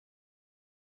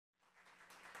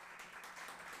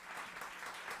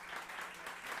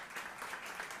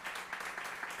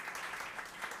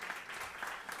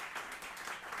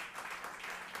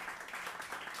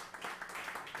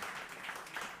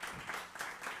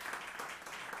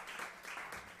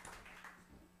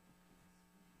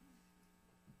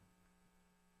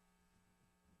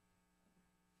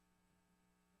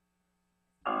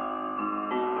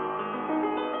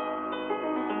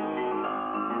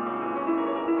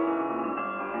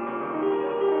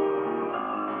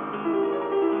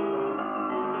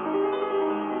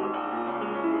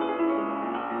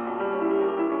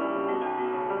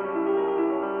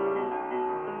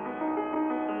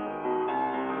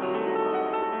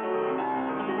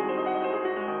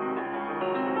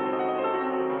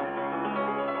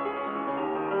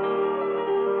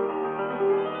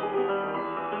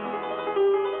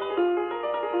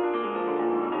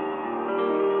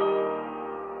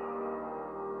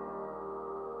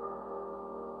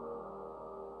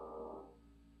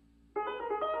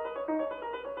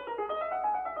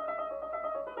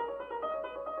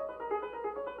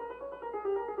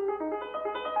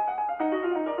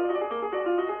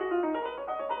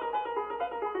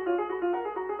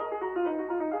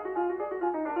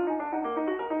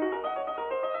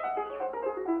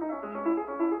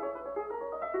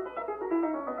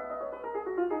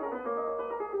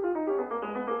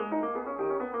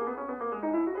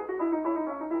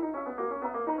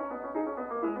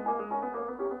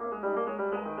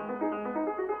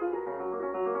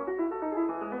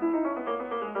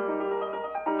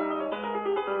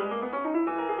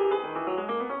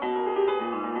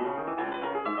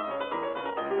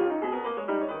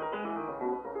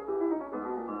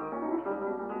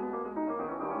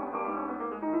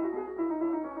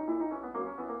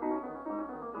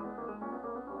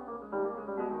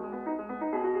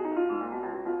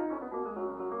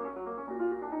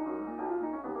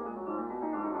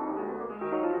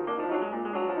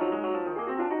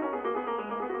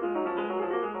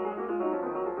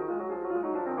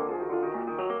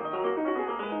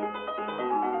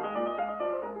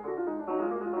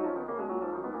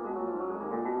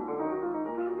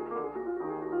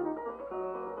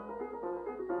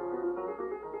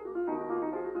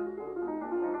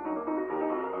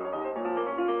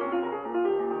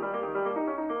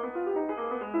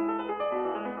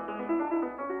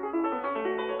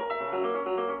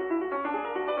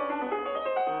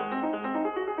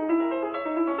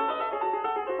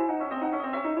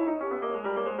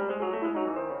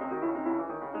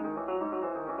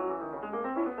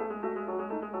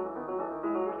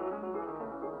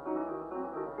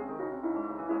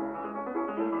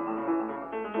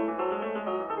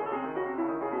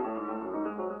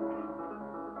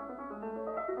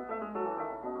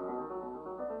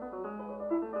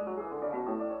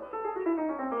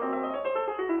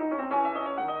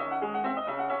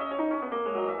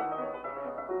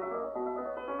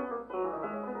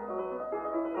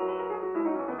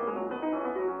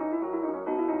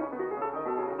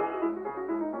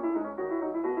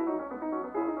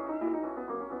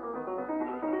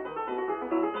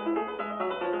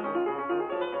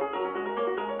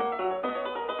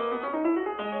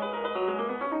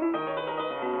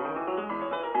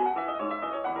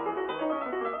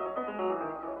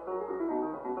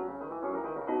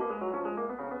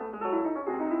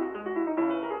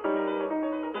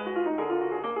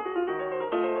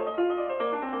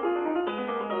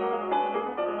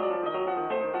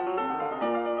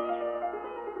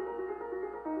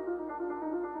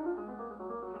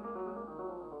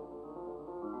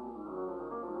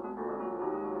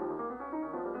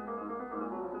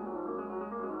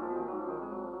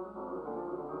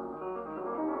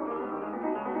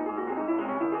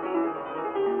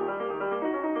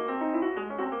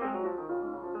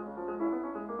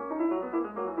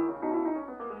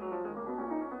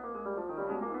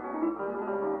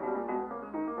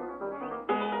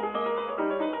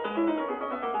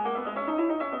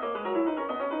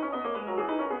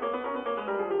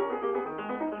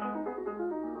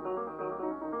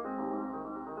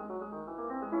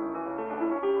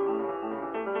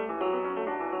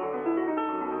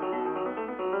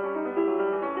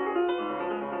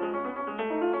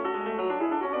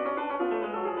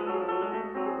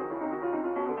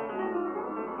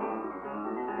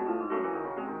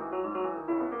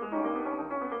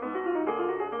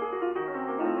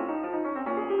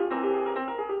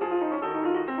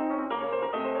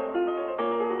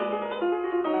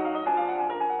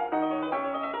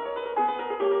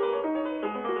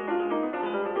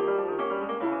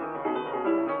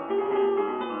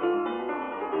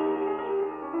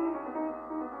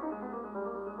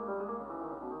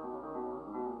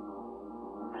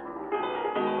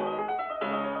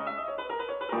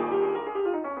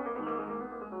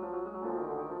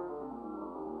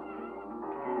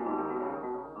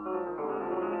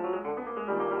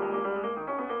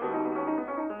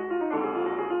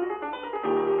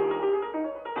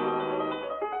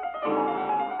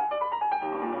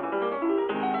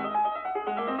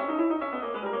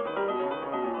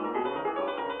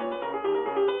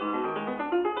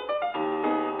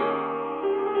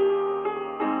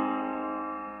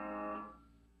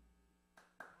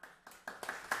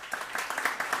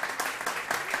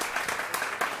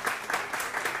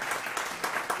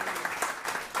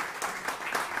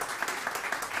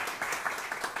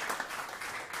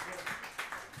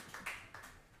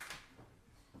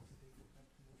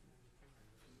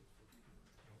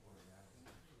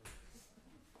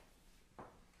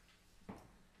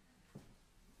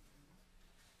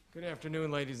Good afternoon,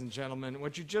 ladies and gentlemen.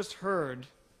 What you just heard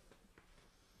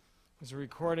was a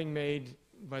recording made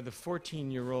by the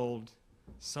 14-year-old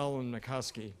Solomon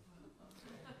Mikowsky.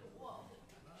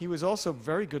 He was also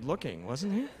very good looking,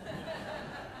 wasn't he?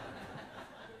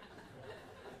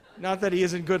 Not that he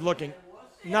isn't good looking.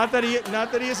 Not that he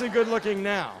isn't good looking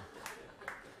now.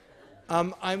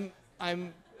 I'm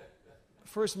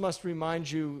first must remind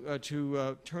you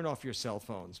to turn off your cell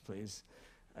phones, please,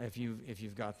 if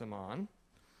you've got them on.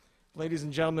 Ladies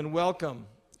and gentlemen, welcome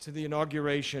to the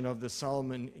inauguration of the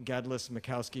Solomon Gadlis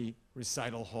Mikowsky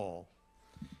Recital Hall.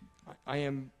 I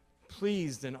am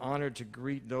pleased and honored to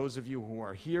greet those of you who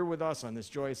are here with us on this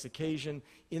joyous occasion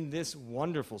in this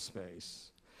wonderful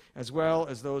space, as well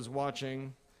as those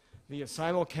watching via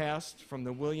simulcast from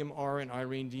the William R. and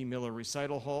Irene D. Miller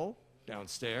Recital Hall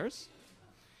downstairs,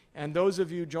 and those of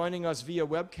you joining us via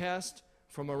webcast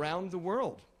from around the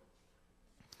world.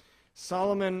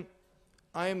 Solomon,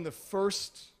 I am the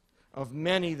first of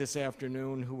many this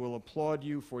afternoon who will applaud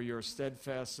you for your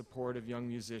steadfast support of young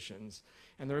musicians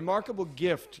and the remarkable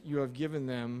gift you have given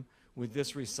them with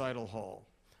this recital hall.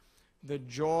 The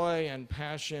joy and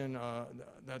passion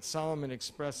that Solomon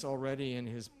expressed already in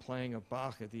his playing of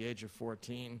Bach at the age of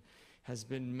 14 has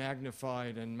been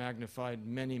magnified and magnified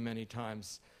many, many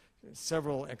times,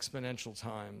 several exponential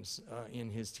times in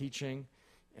his teaching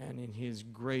and in his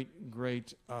great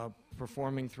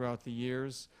performing throughout the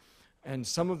years. And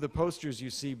some of the posters you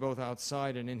see both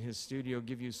outside and in his studio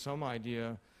give you some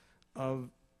idea of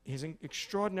his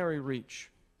extraordinary reach.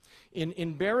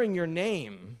 In bearing your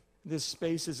name, this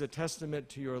space is a testament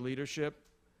to your leadership,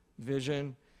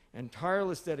 vision, and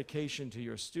tireless dedication to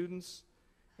your students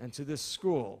and to this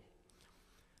school.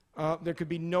 There could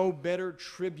be no better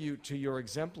tribute to your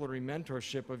exemplary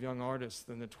mentorship of young artists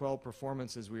than the 12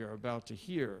 performances we are about to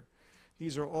hear.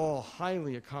 These are all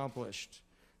highly accomplished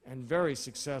and very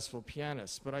successful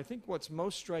pianists, but I think what's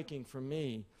most striking for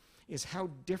me is how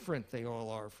different they all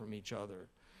are from each other.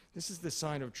 This is the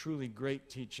sign of truly great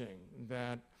teaching,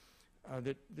 that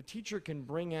the teacher can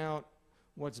bring out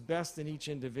what's best in each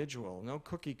individual. No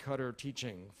cookie-cutter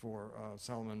teaching for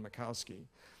Solomon Mikowsky.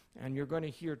 And you're going to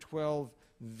hear 12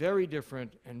 very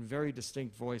different and very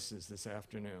distinct voices this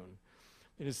afternoon.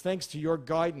 It is thanks to your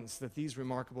guidance that these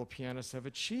remarkable pianists have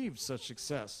achieved such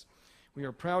success. We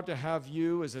are proud to have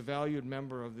you as a valued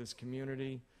member of this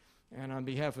community, and on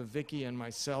behalf of Vicky and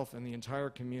myself and the entire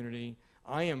community,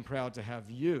 I am proud to have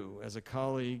you as a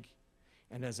colleague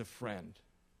and as a friend.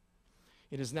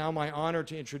 It is now my honor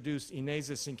to introduce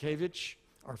Inesa Sinkevych,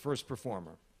 our first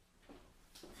performer.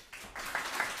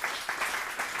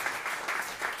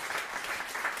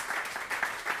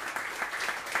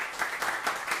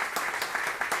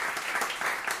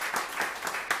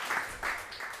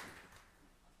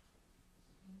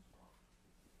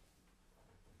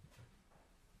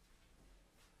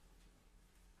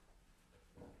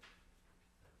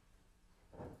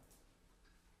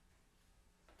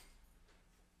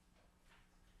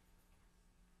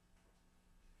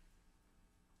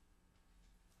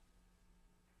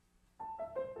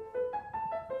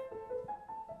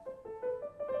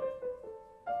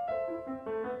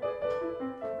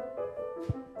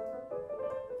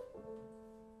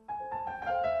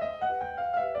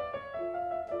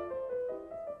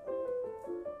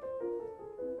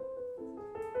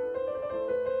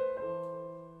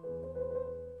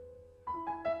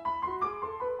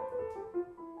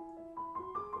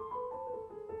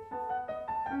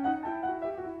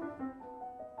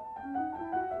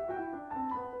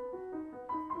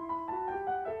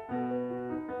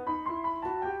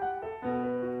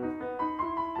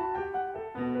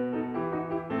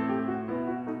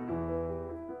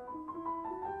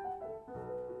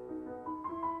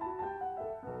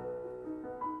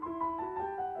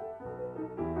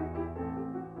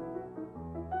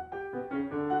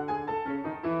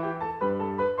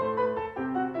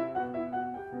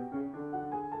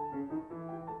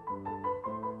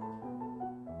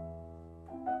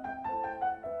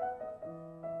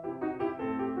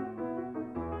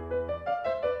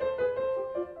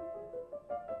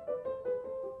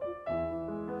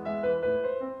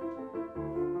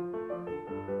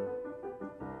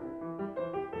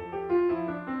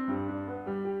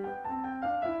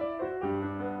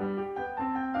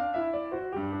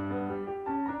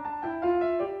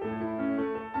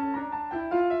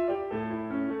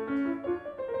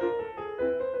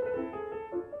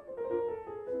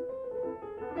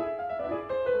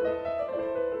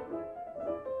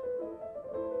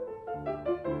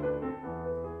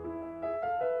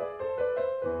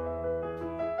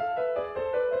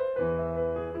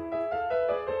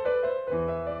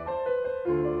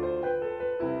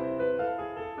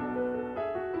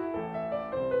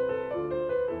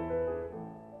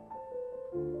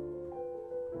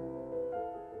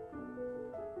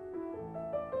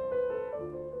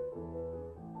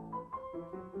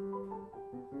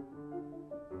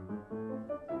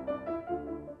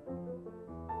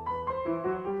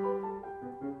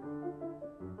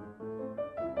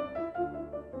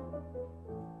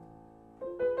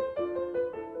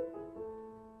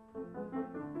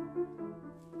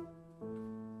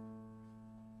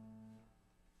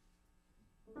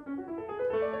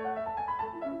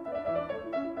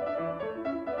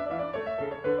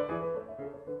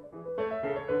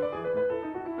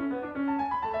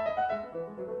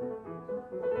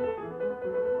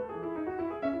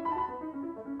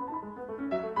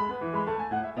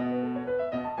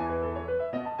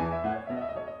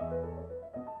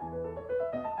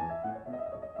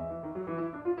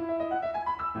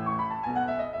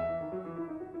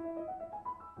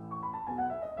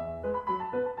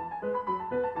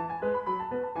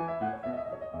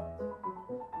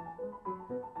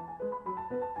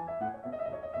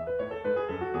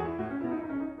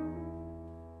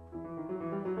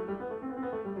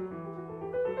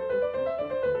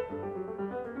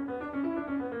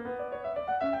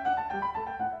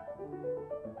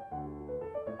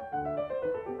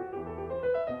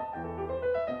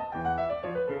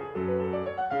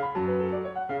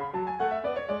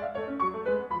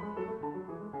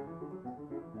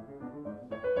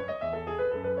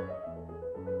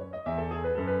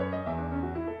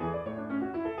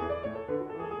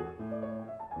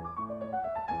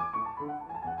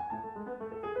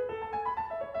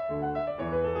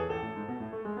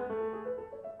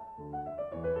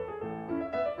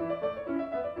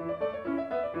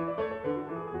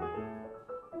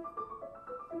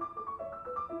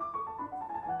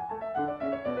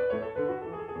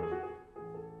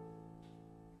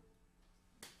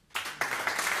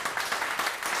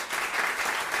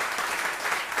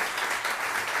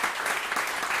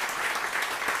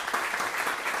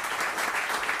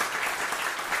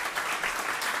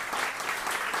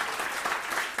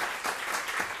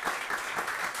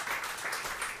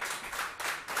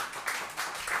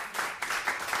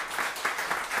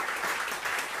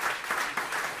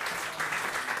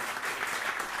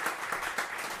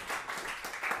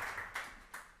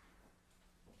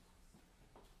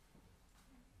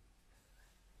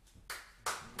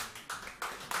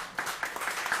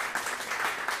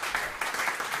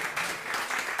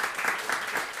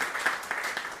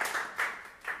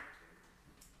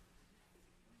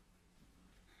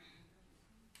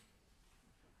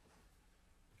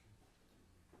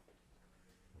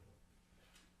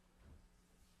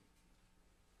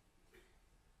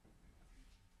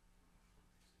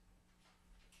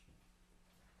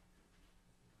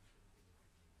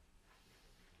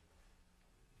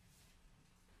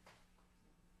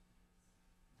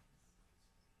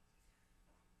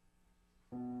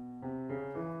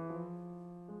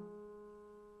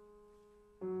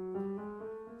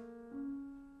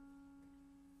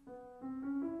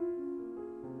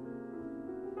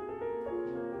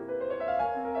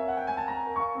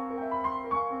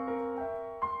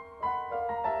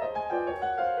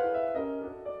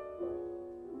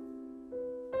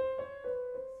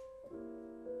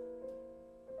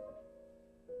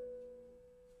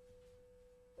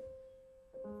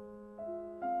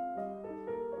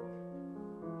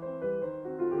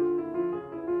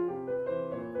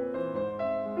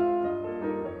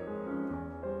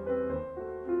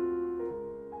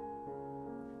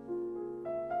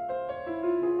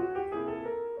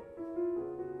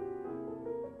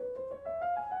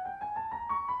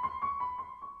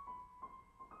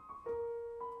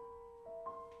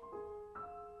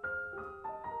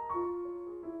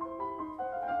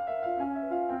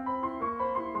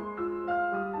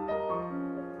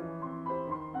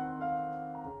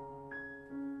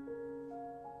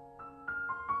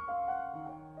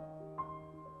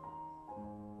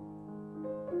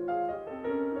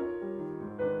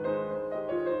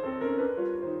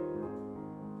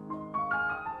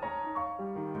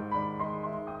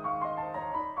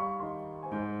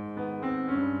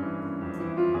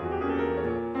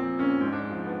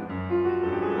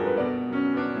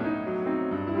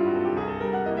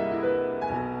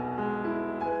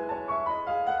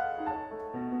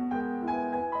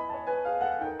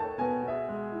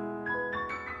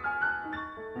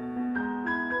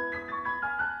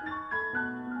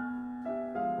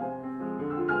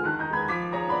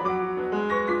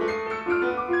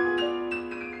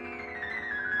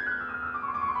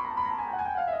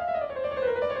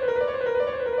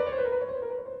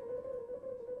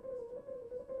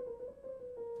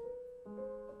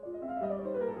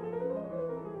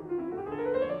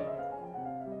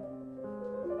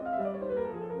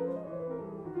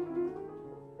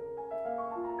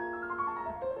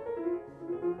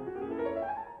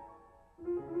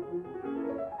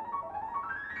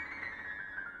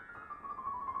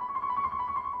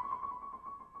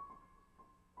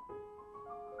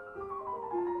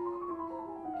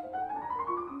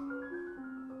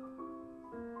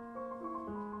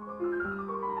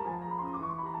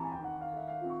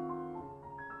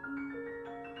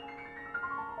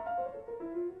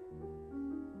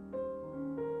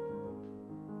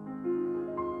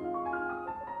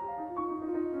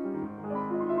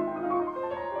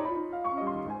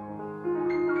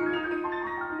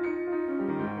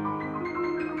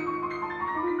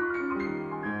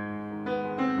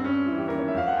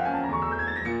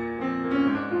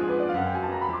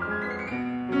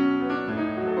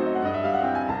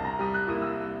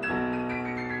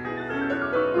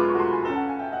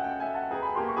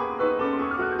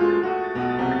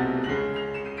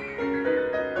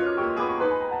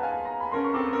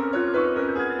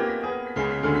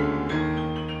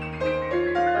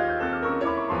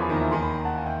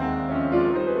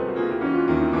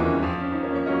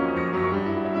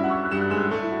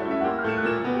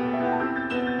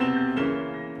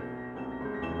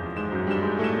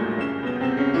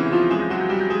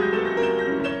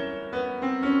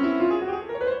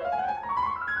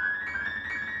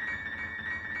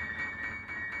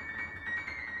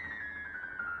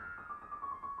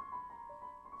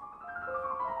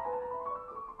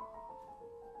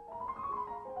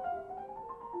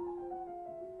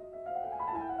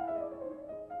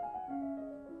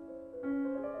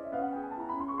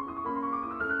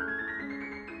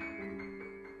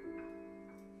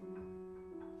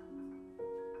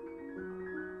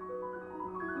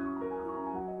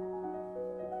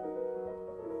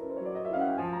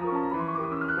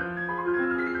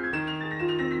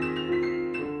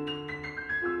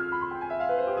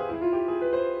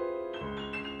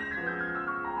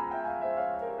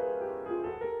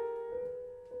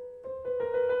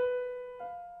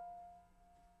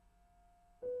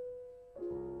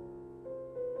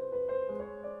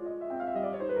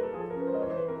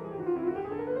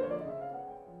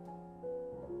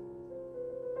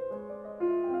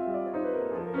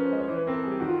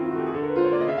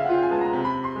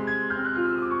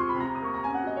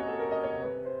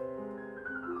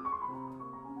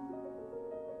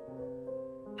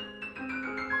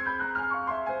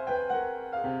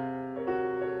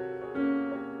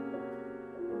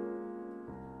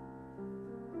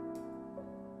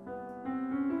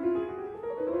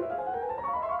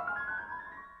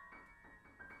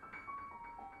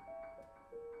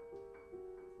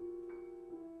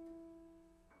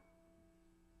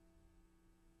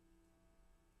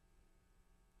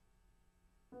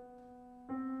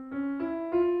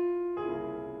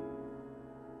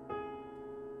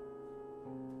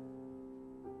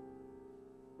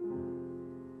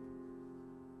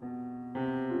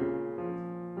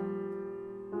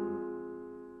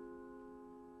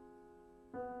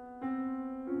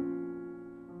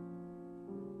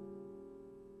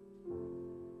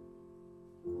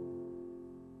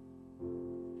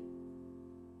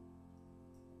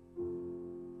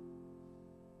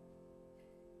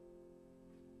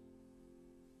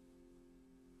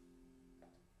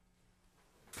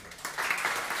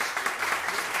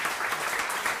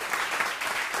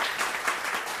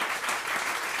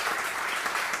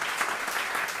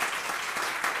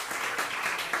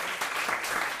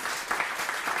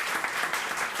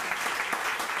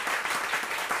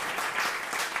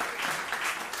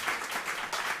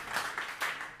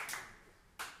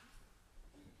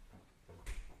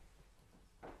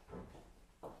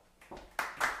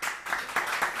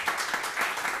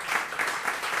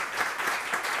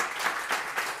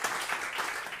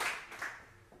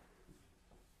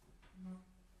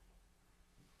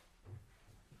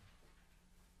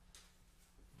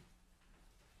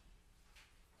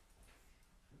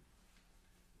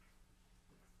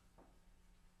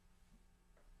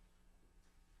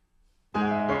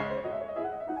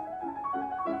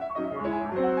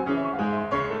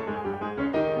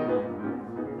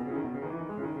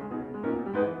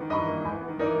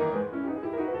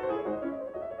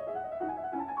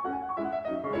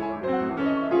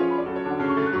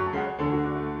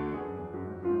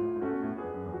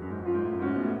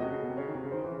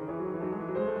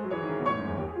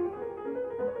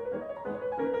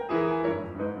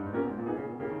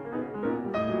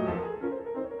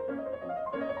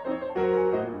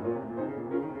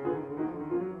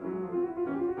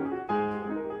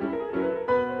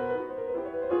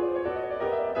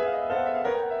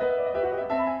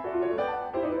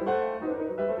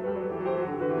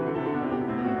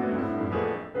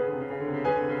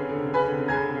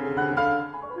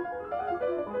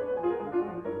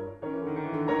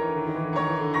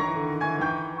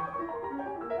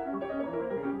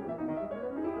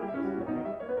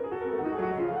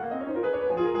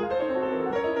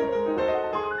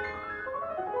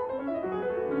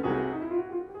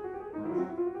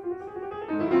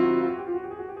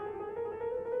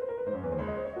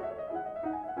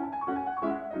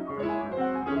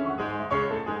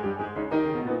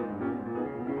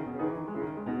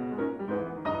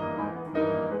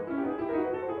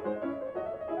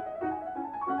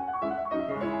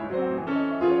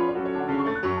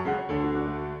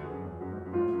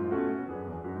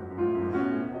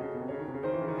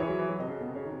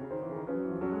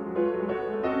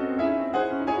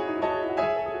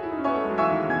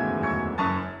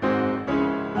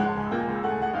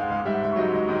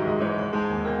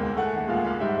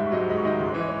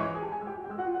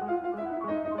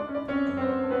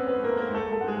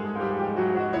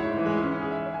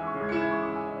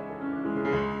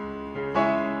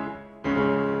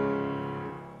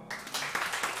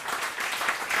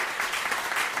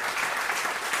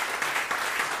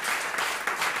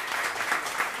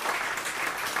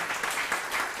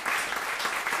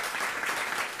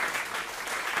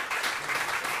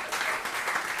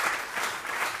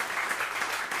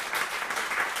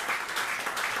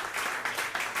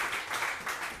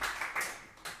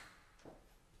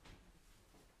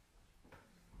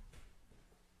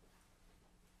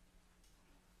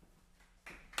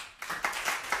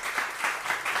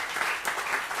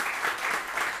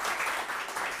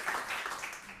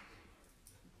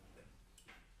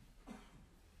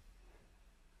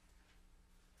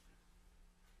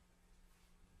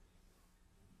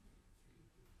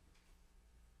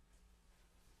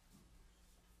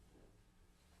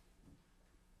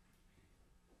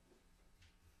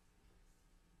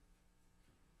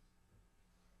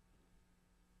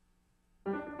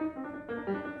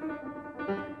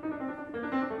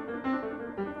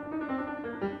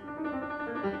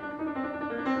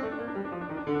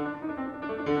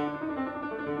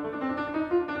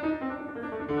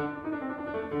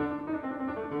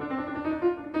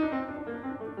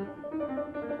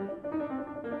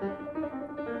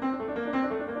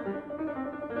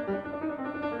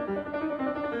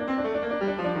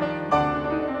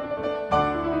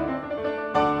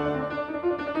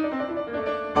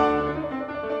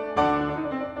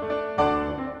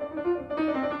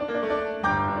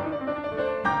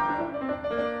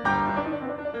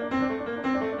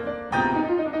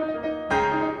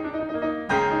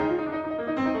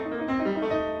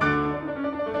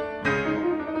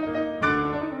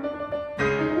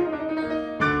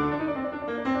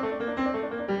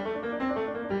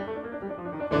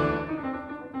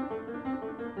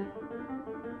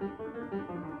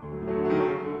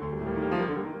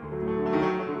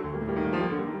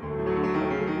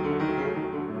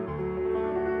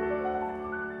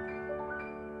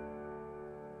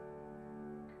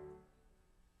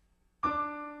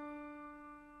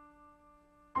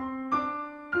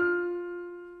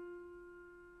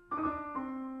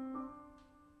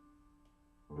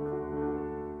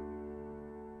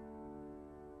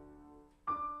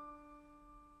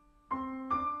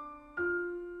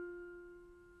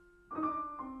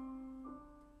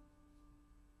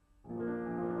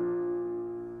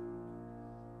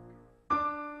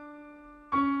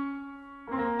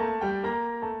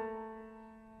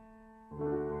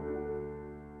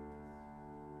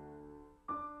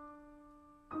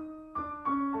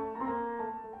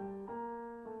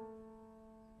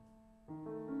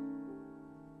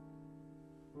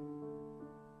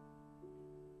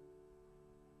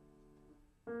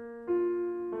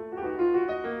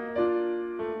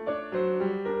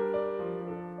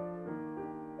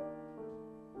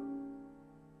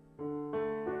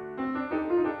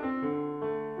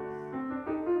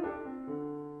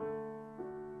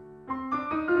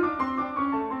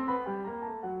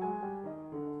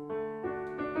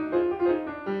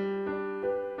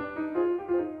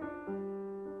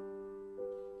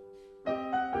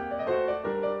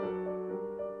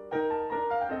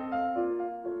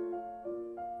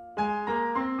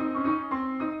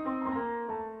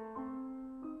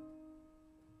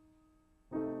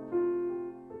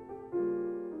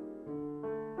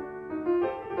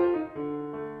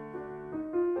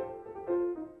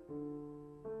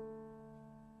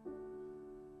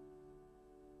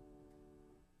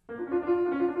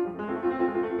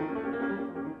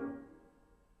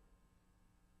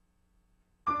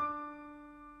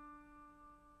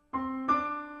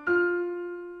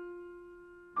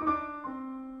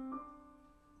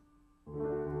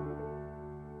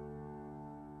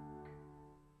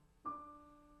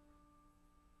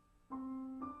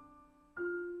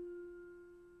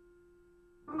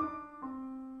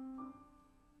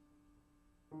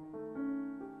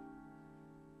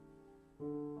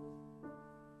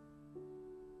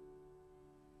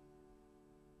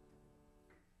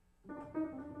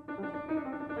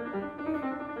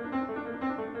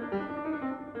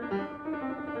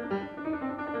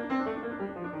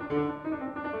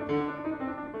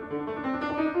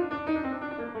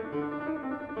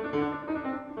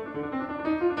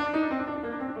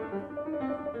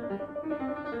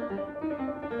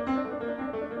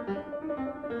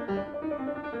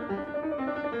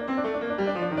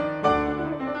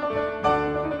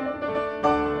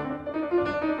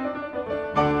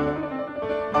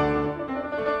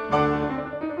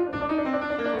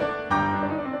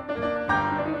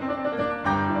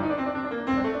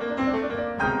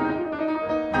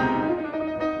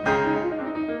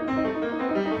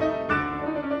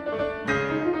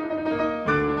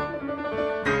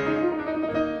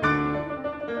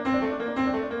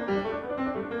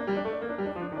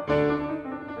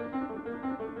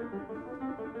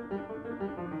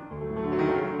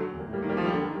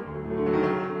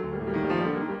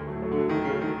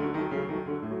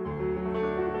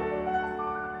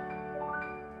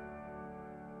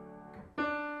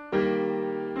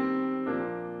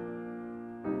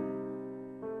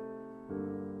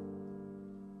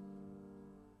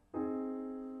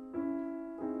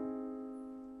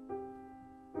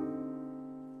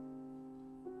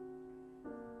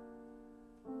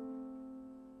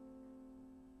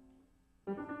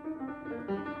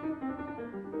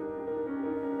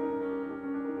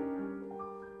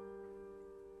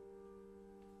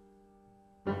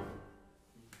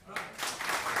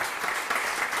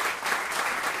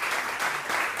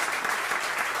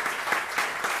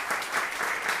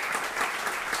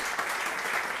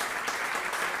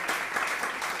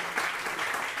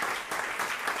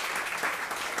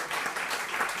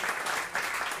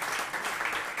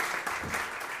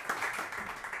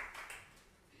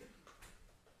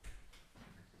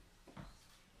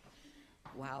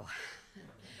 Wow.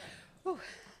 Whew.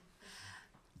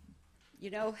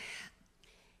 You know,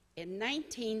 in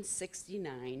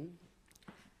 1969,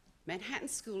 Manhattan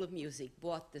School of Music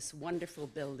bought this wonderful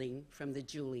building from the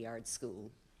Juilliard School.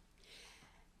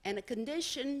 And a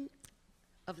condition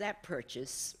of that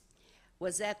purchase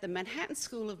was that the Manhattan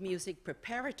School of Music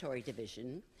Preparatory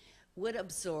Division would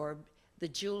absorb the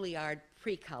Juilliard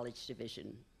Pre-College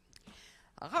Division.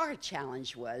 Our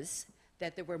challenge was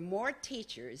that there were more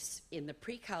teachers in the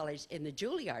pre-college, in the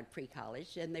Juilliard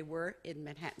pre-college than they were in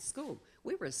Manhattan School.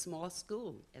 We were a small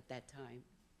school at that time.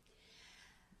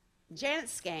 Janet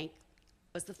Skank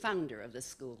was the founder of the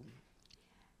school,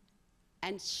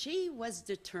 and she was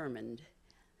determined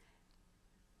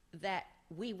that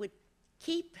we would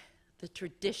keep the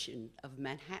tradition of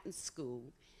Manhattan School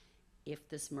if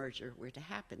this merger were to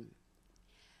happen.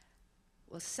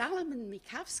 Well, Solomon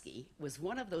Mikowsky was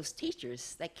one of those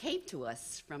teachers that came to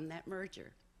us from that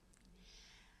merger.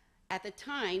 At the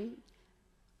time,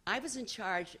 I was in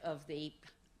charge of the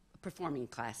performing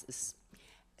classes.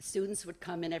 Students would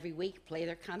come in every week, play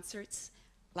their concerts,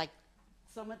 like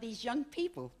some of these young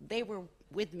people. They were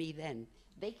with me then.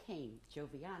 They came,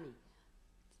 Jovianney,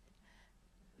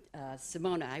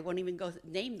 Simone, I won't even go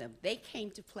name them. They came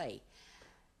to play.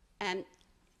 And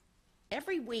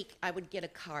every week I would get a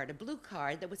card, a blue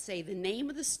card, that would say the name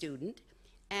of the student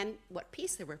and what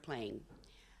piece they were playing.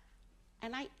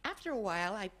 And after a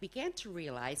while, I began to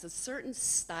realize a certain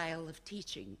style of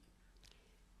teaching.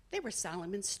 They were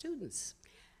Solomon's students.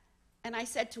 And I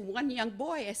said to one young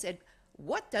boy, I said,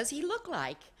 "What does he look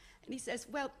like?" And he says,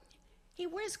 "Well, he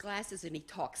wears glasses and he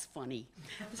talks funny."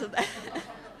 So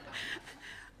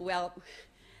well,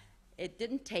 it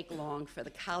didn't take long for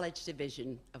the college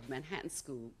division of Manhattan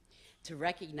School to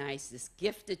recognize this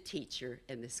gifted teacher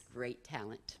and this great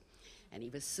talent. And he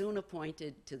was soon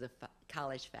appointed to the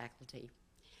college faculty.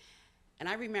 And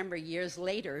I remember years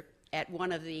later at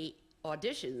one of the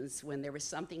auditions when there was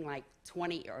something like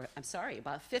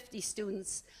about 50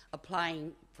 students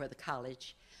applying for the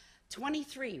college,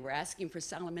 23 were asking for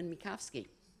Solomon Mikowsky.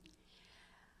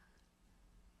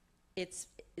 It's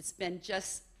been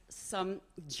just some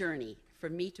journey for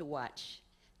me to watch,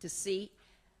 to see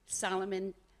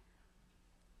Solomon,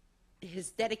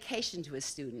 his dedication to his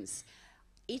students.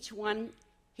 Each one,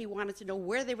 he wanted to know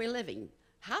where they were living,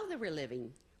 how they were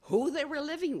living, who they were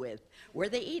living with, were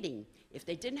they eating. If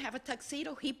they didn't have a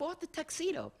tuxedo, he bought the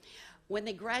tuxedo. When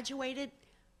they graduated,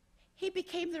 he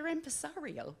became their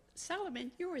impresario.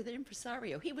 Solomon, you were the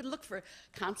impresario. He would look for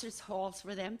concert halls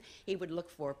for them. He would look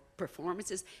for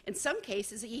performances. In some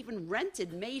cases, he even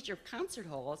rented major concert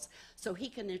halls so he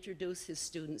can introduce his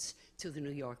students to the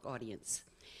New York audience.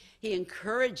 He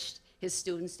encouraged his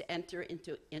students to enter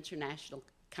into international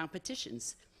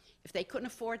competitions. If they couldn't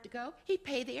afford to go, he'd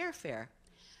pay the airfare.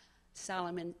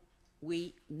 Solomon,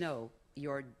 we know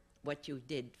what you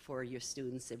did for your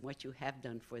students and what you have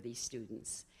done for these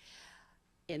students.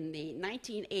 In the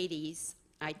 1980s,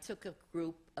 I took a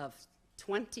group of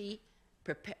 20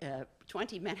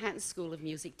 Manhattan School of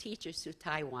Music teachers to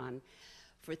Taiwan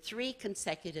for 3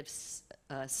 consecutive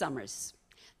summers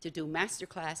to do master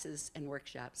classes and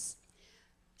workshops.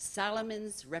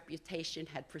 Solomon's reputation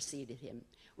had preceded him.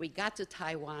 We got to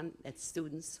Taiwan as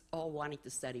students all wanting to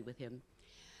study with him.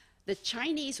 The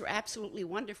Chinese were absolutely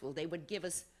wonderful. They would give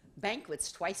us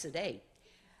banquets twice a day.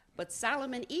 But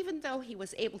Solomon, even though he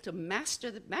was able to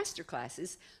master the master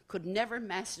classes, could never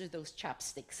master those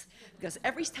chopsticks, because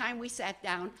every time we sat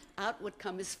down, out would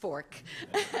come his fork.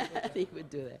 He would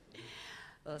do that.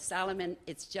 Well, Solomon,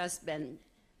 it's just been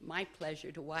my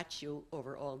pleasure to watch you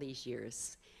over all these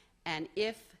years. And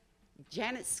if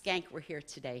Janet Skank were here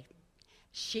today,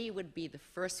 she would be the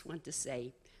first one to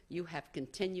say, you have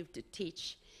continued to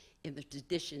teach in the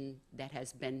tradition that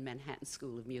has been Manhattan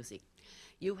School of Music.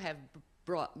 You have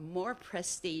brought more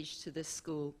prestige to this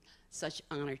school, such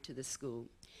honor to the school.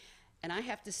 And I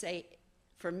have to say,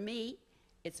 for me,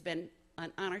 it's been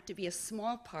an honor to be a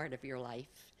small part of your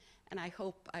life, and I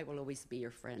hope I will always be your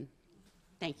friend.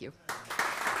 Thank you.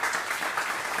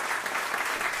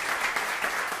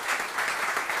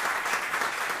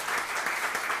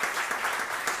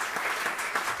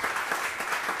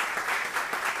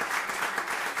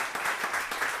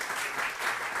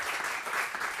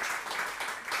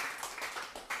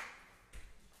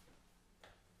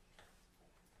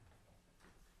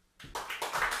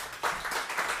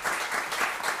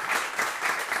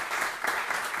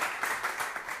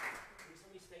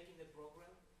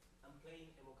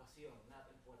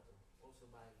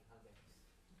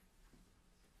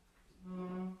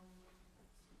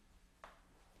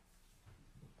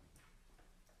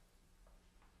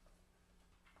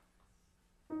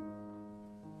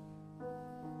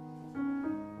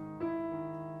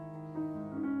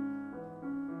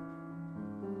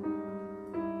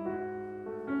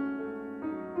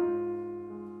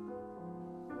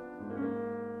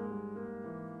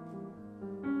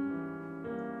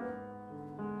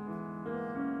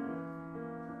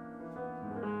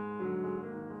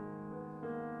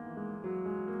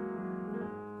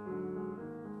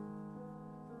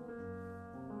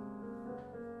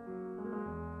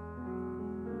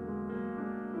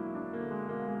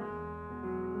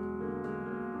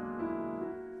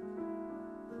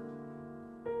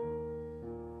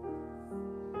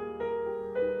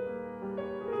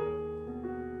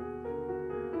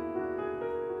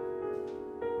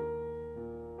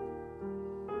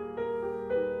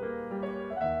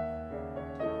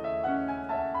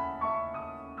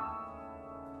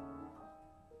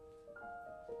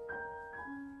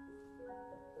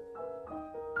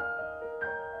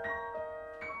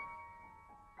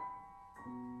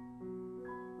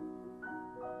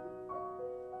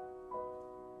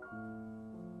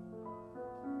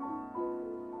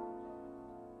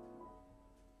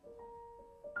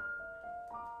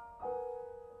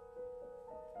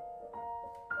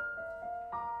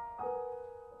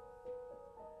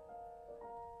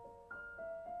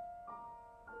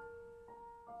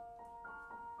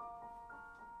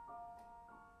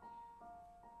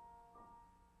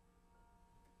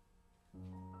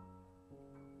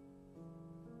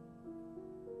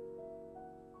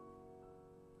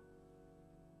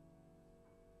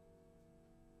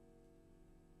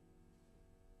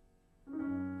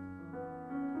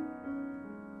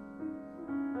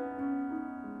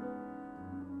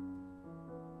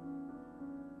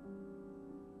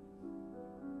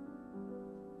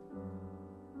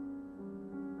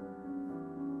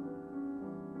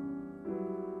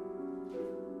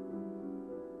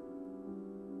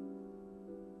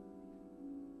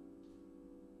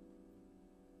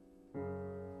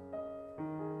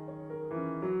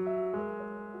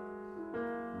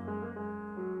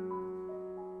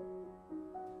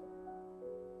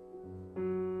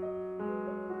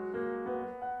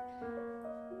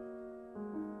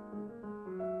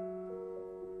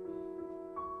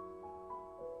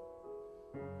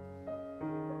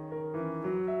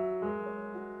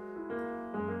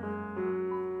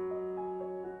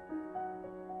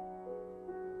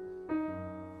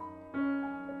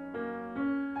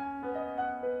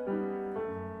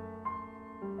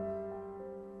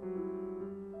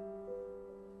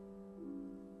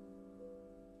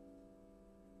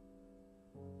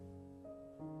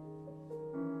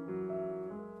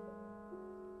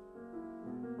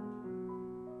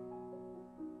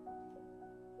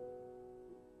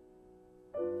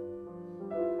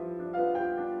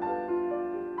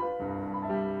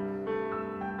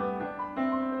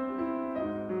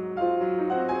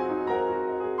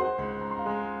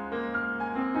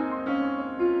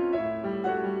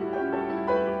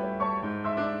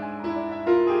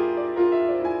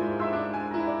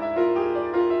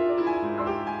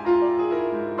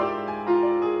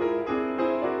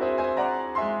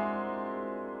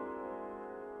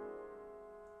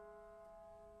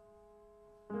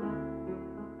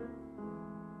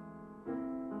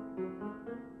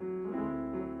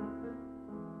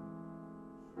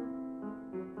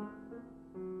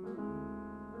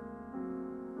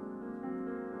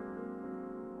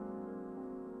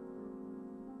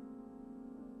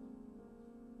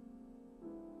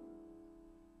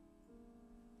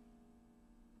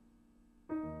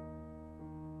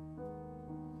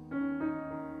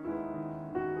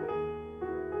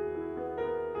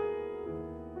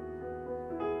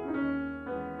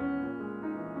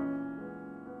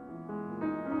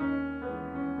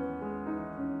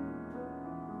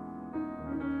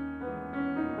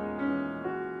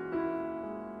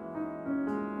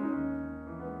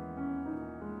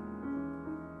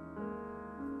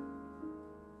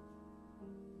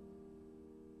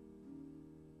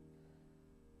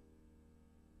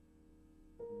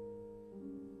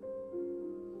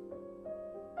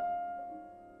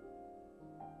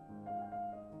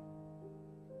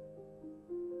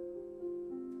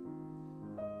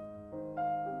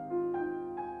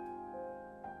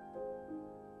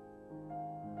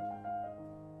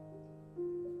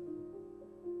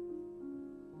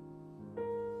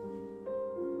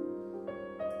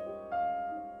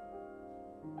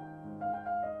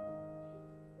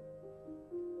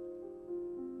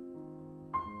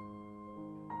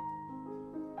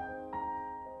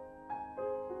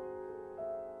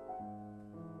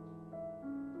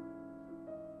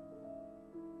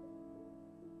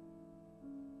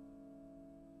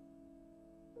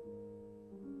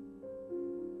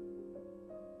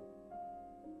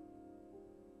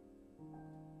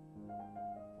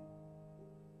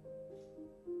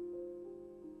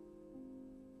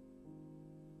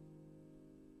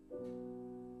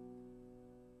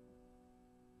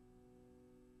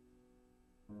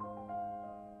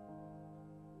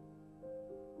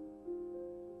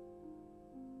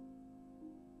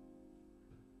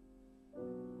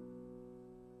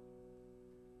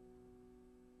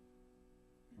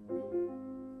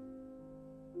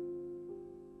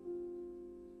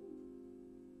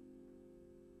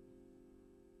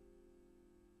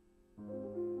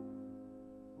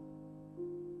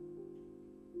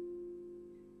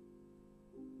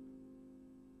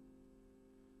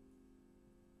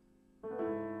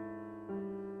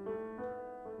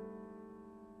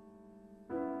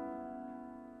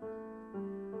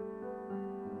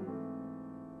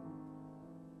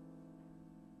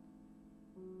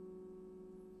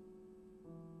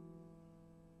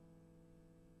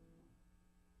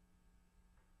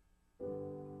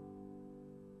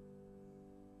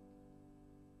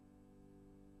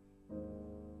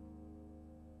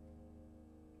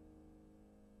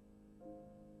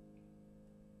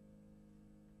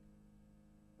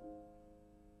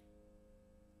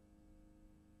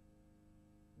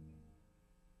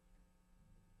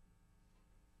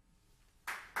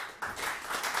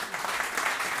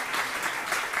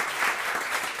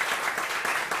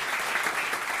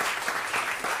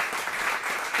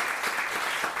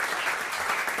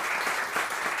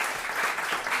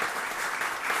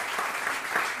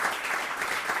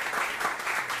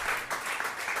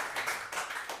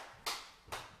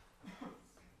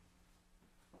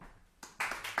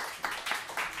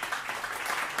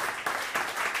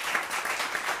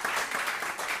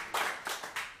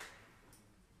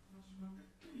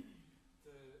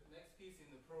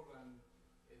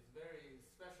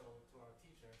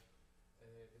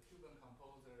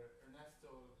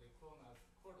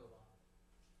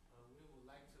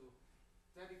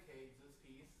 dedicate this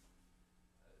piece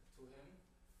to him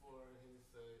for his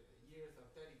years of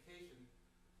dedication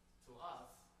to us,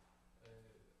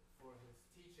 for his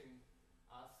teaching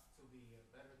us to be a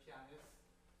better pianist,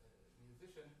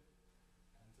 musician,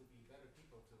 and to be better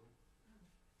people too.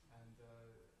 And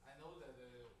I know that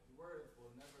words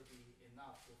will never be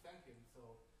enough to thank him,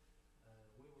 so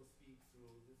we will speak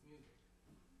through this music.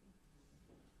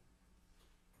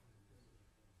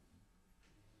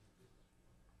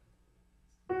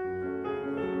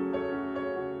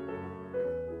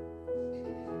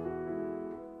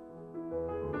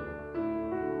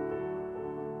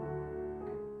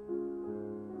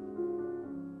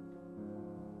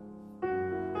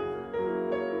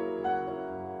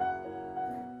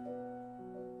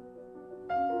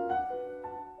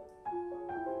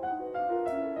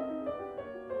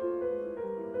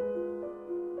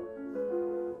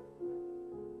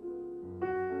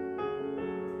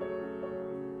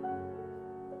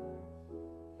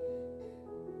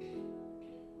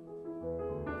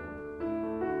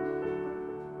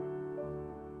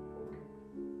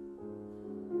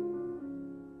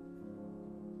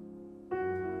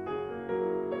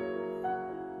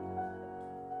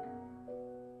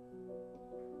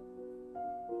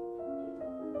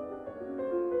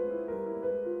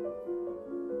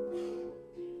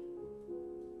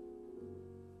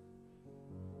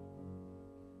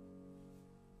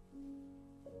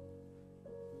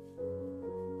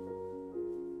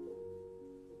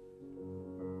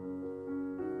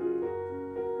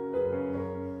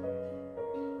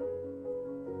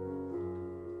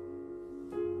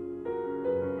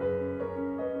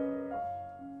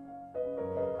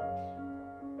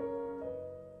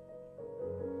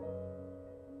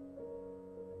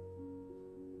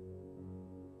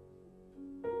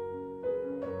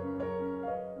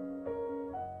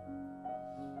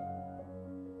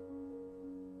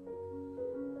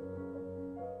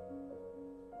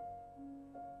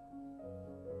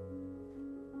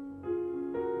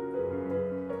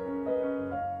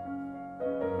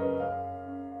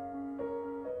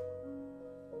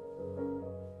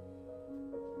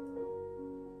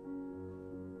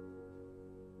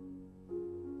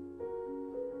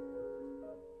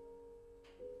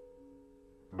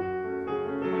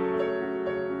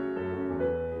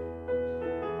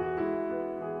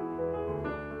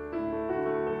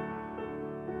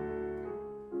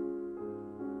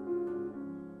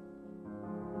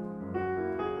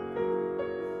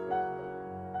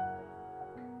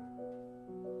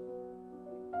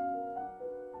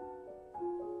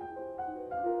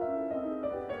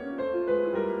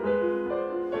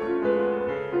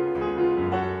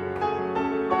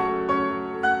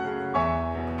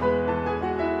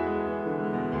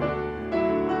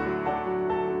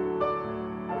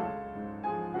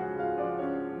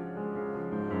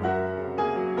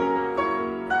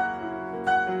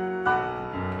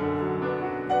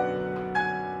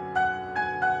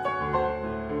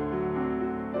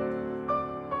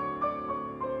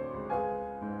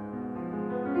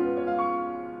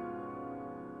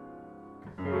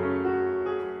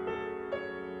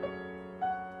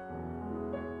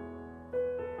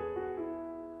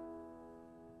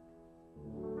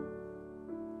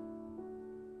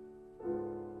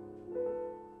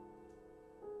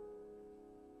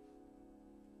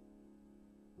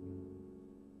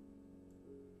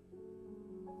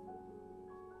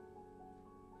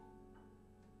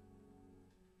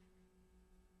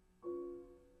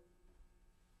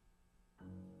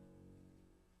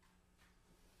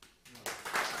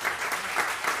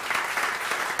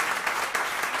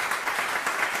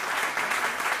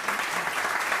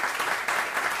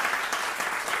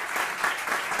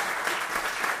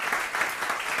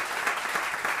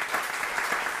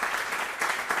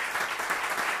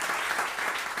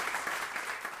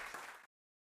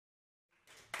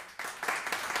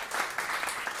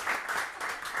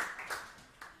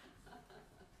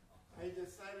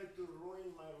 decided to ruin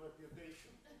my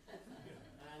reputation.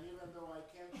 And even though I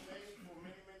can't play for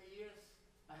many, many years,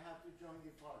 I have to join the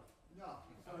party. No.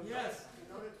 So Yes. in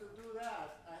order to do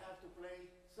that, I have to play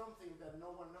something that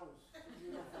no one knows.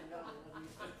 You don't find out what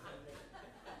mistakes I make.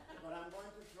 But I'm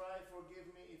going to try. Forgive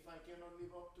me if I cannot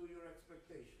live up to your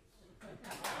expectations.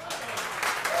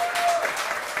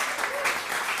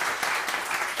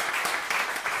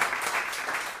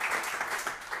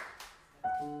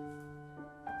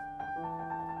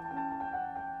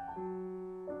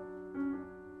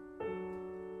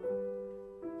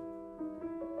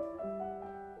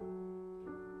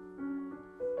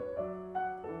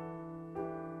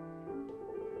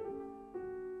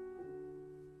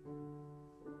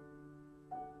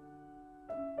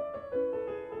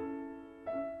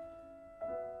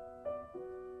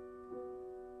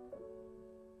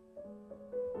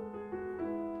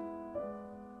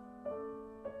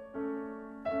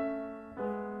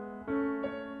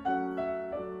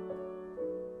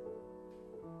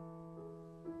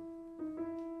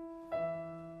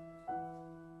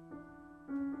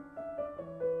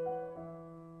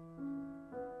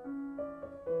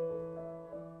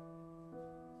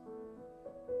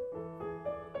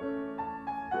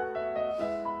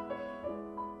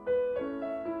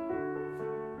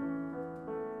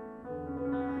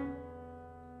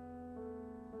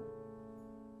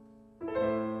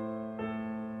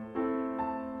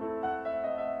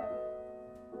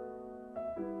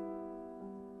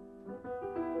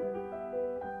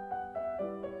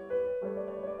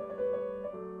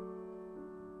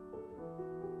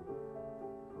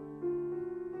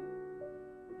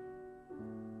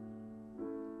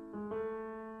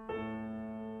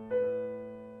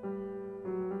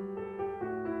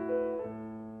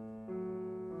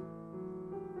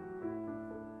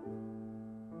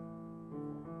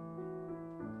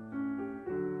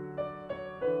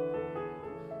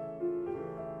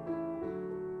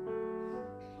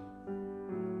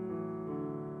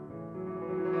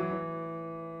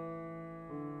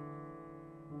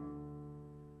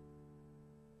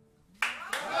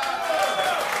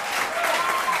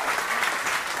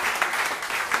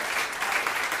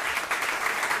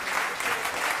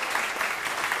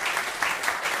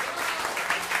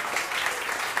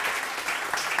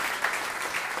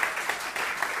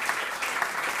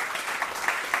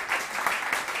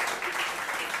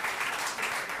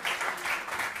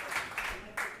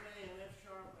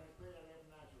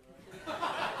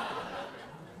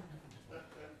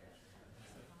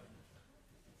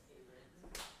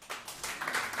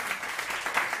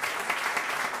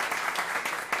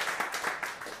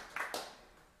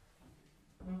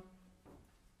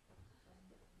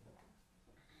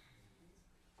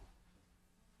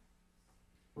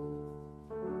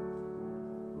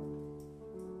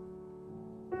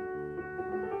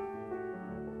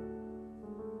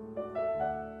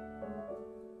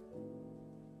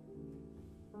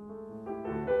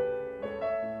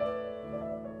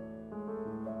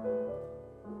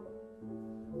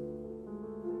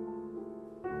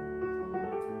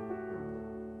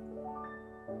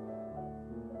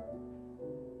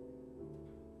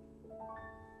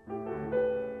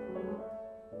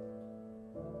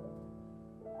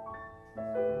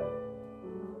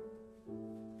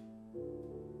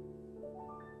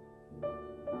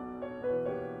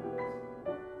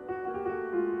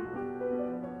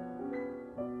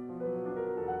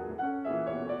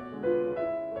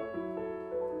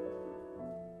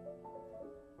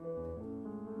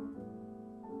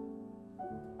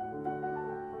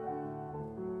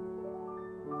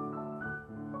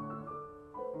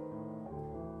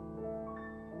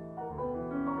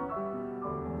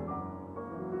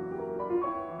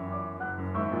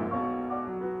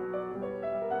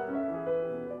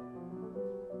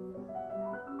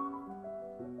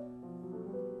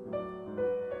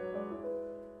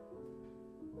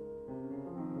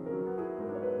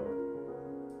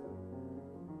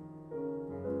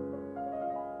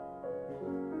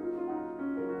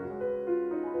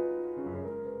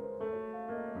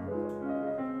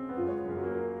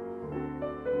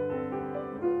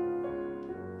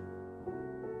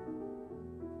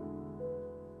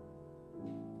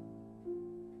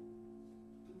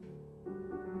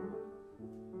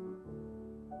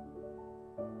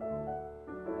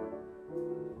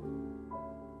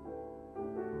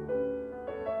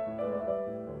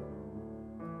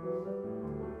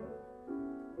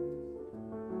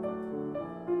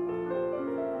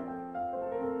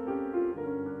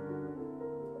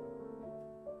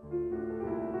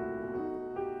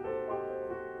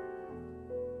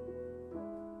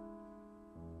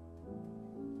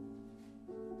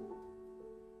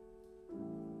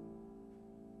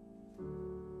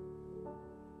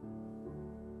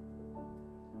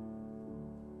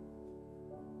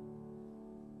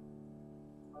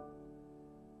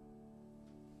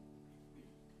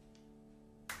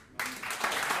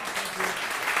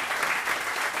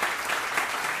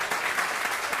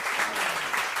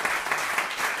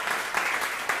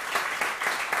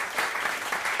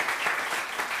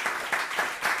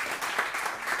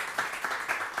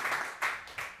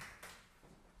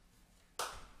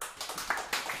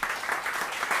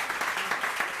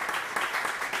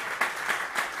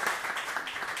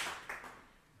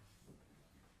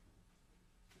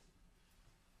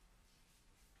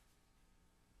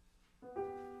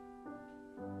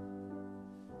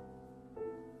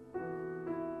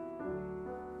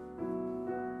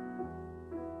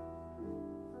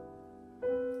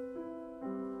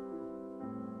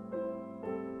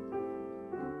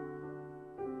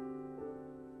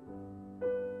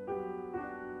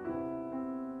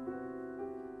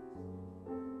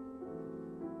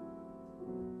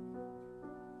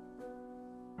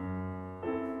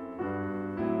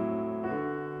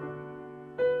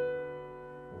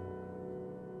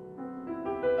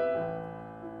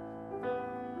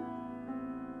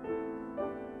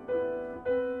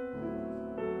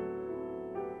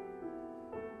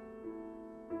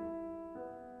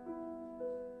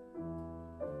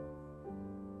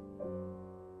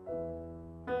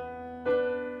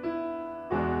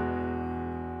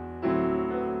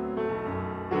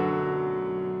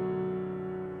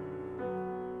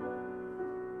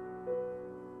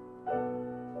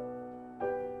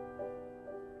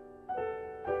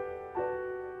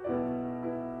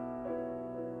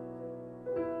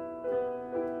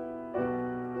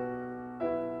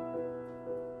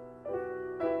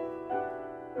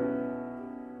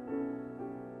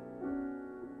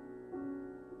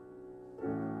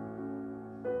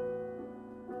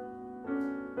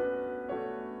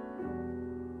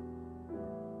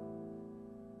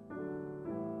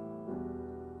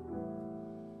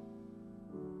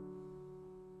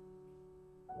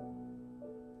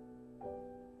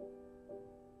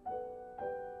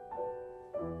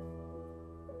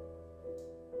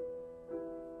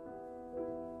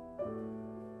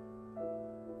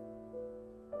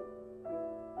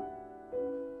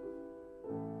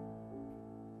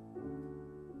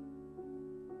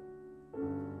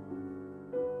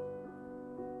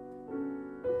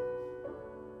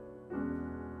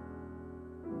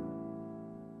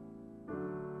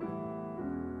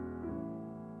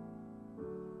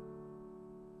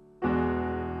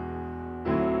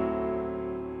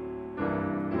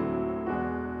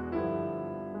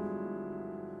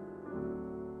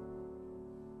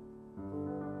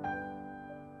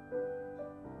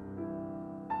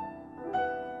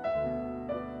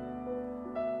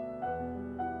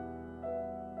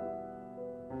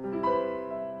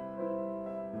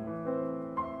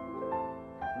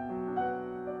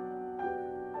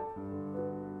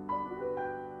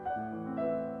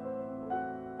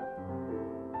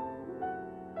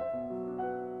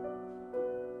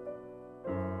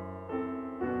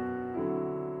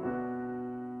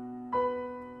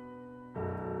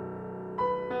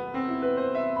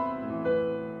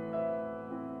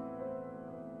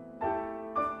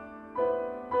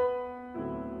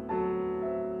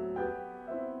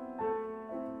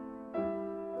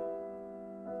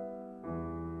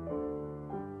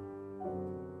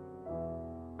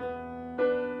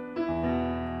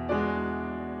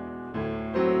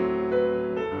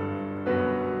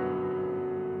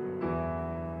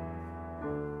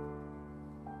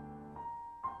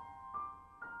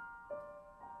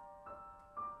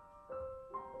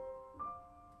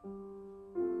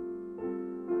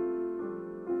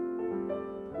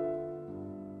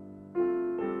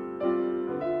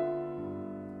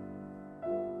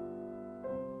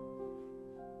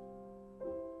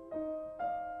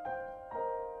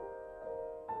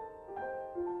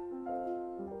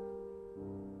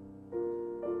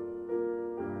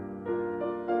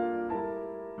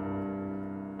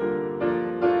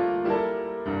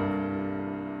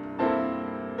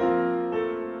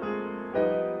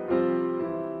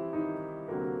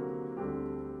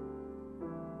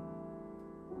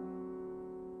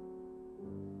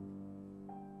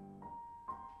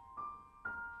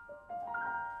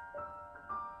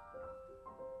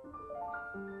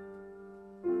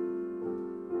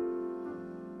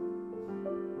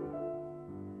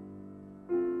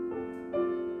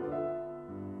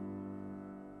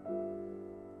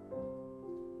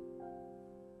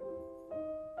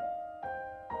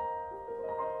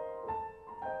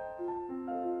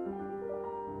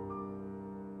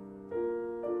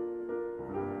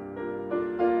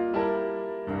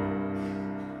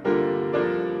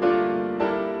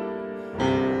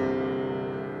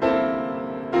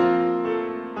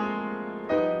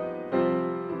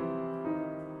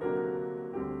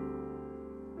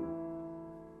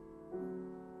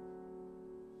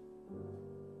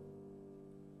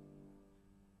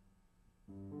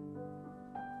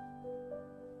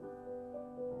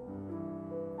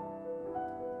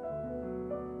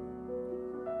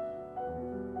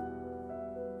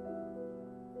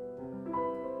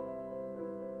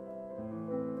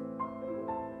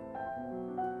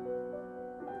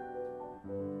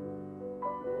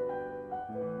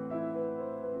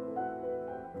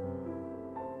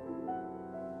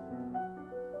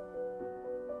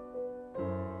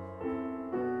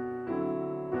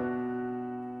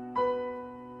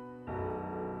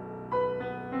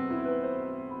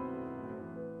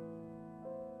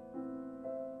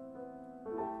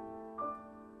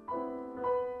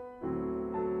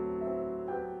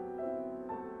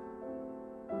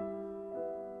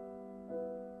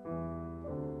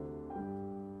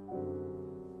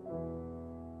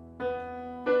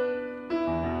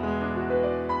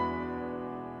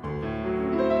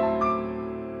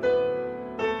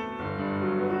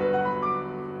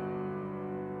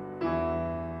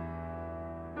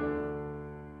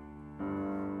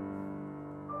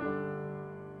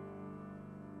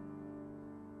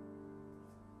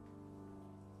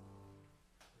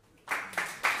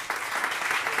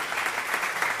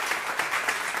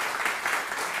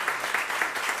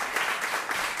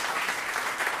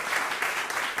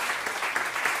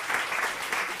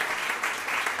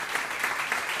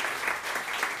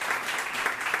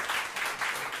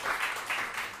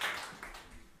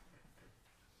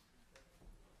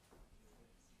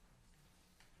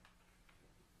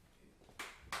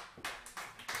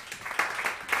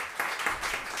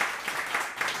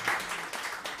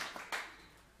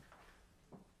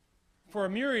 For a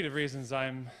myriad of reasons,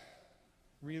 I'm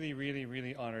really, really,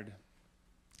 really honored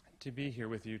to be here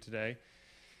with you today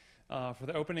for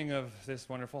the opening of this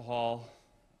wonderful hall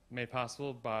made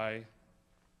possible by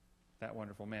that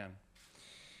wonderful man.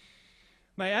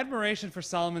 My admiration for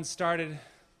Solomon started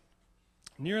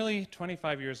nearly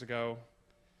 25 years ago,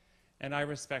 and I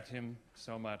respect him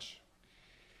so much.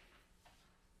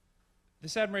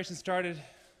 This admiration started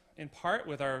in part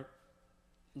with our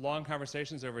long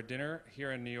conversations over dinner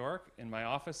here in New York, in my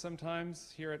office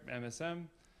sometimes, here at MSM,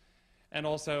 and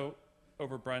also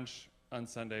over brunch on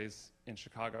Sundays in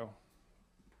Chicago.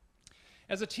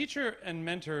 As a teacher and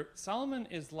mentor, Solomon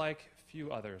is like few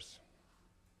others.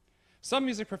 Some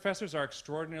music professors are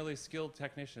extraordinarily skilled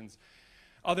technicians.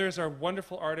 Others are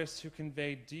wonderful artists who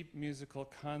convey deep musical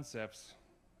concepts,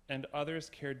 and others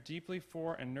care deeply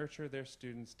for and nurture their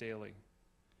students daily.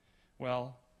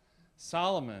 Well,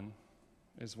 Solomon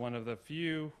is one of the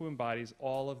few who embodies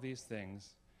all of these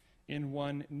things in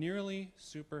one nearly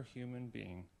superhuman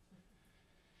being.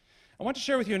 I want to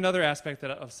share with you another aspect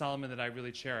of Solomon that I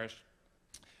really cherish.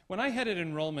 When I headed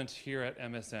enrollment here at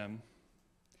MSM,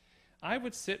 I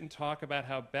would sit and talk about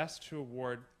how best to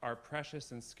award our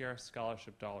precious and scarce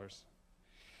scholarship dollars.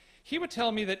 He would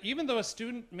tell me that even though a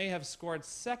student may have scored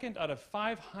second out of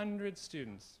 500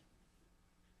 students,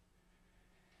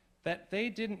 that they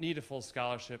didn't need a full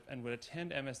scholarship and would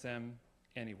attend MSM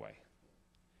anyway.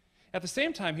 At the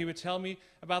same time, he would tell me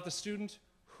about the student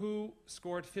who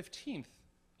scored 15th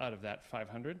out of that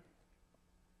 500.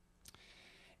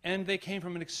 And they came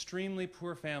from an extremely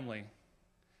poor family,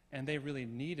 and they really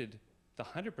needed the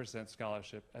 100%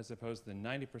 scholarship as opposed to the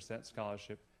 90%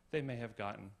 scholarship they may have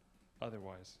gotten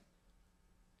otherwise.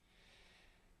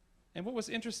 And what was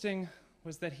interesting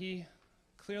was that he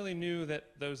clearly knew that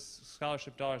those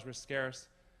scholarship dollars were scarce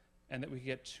and that we could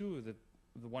get two of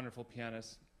the wonderful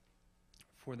pianists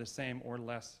for the same or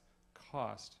less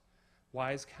cost.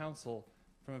 Wise counsel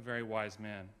from a very wise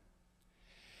man.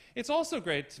 It's also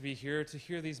great to be here to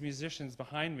hear these musicians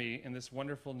behind me in this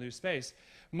wonderful new space.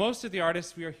 Most of the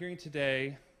artists we are hearing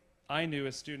today I knew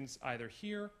as students either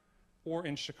here or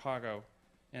in Chicago,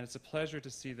 and it's a pleasure to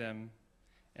see them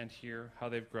and hear how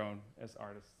they've grown as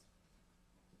artists.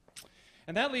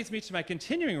 And that leads me to my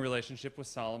continuing relationship with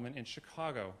Solomon in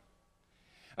Chicago.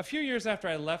 A few years after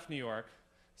I left New York,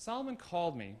 Solomon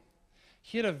called me.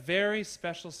 He had a very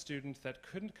special student that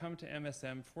couldn't come to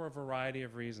MSM for a variety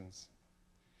of reasons.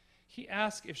 He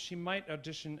asked if she might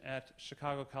audition at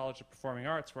Chicago College of Performing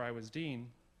Arts, where I was dean,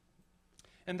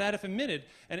 and that if admitted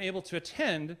and able to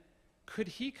attend, could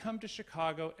he come to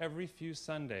Chicago every few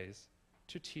Sundays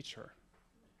to teach her?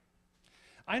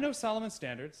 I know Solomon's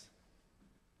standards,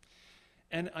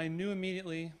 and I knew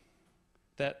immediately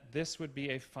that this would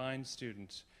be a fine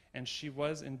student. And she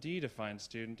was indeed a fine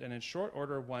student, and in short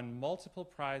order won multiple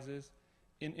prizes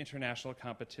in international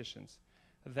competitions.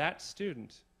 That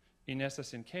student, Inesa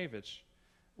Sinkevych,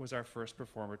 was our first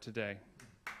performer today.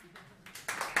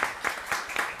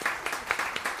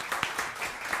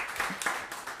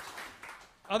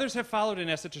 Others have followed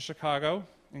Inesa to Chicago,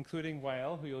 including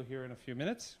Wael, who you'll hear in a few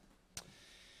minutes.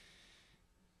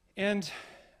 And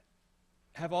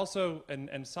have also,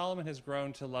 and Solomon has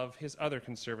grown to love his other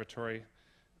conservatory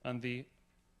on the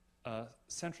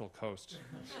Central Coast.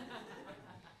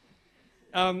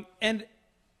 And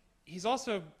he's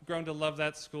also grown to love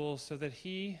that school so that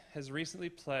he has recently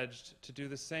pledged to do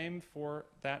the same for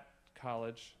that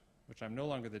college, which I'm no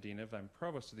longer the dean of, I'm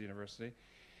provost of the university,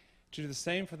 to do the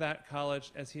same for that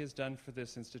college as he has done for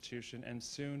this institution, and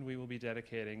soon we will be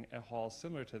dedicating a hall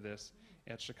similar to this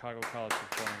at Chicago College of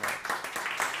Performing Arts.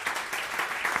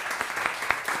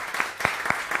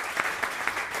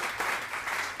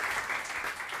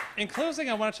 In closing,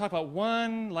 I want to talk about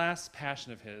one last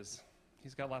passion of his.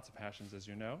 He's got lots of passions, as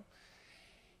you know.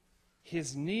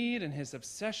 His need and his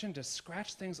obsession to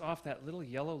scratch things off that little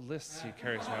yellow list he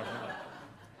carries around with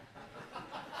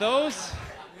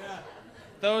him.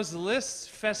 Those lists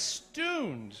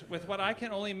festooned with what I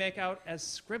can only make out as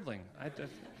scribbling.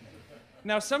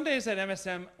 Now, some days at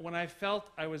MSM, when I felt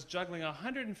I was juggling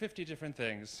 150 different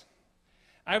things,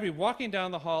 I would be walking down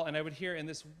the hall and I would hear in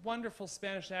this wonderful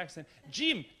Spanish accent,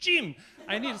 Jim, Jim,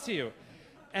 I need to see you.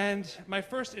 And my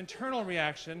first internal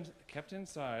reaction, kept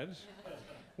inside,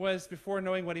 was before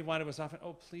knowing what he wanted was often,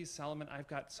 oh, please, Solomon, I've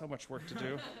got so much work to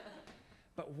do.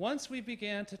 But once we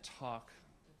began to talk,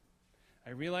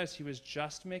 I realized he was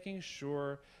just making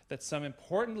sure that some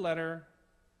important letter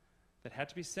that had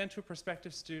to be sent to a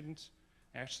prospective student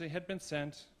actually had been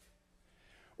sent,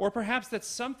 or perhaps that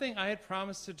something I had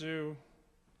promised to do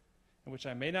and which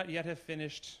I may not yet have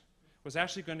finished, was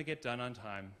actually going to get done on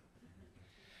time.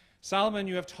 Solomon,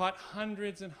 you have taught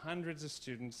hundreds and hundreds of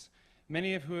students,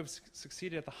 many of whom have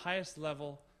succeeded at the highest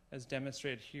level as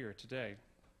demonstrated here today.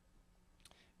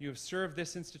 You have served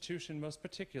this institution most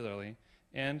particularly,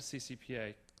 and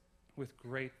CCPA, with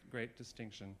great, great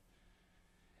distinction.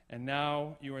 And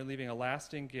now you are leaving a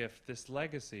lasting gift, this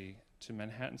legacy, to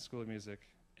Manhattan School of Music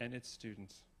and its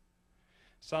students.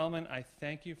 Solomon, I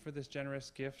thank you for this generous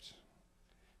gift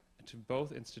to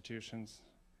both institutions.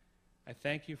 I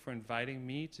thank you for inviting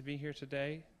me to be here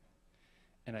today,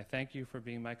 and I thank you for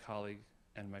being my colleague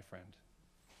and my friend.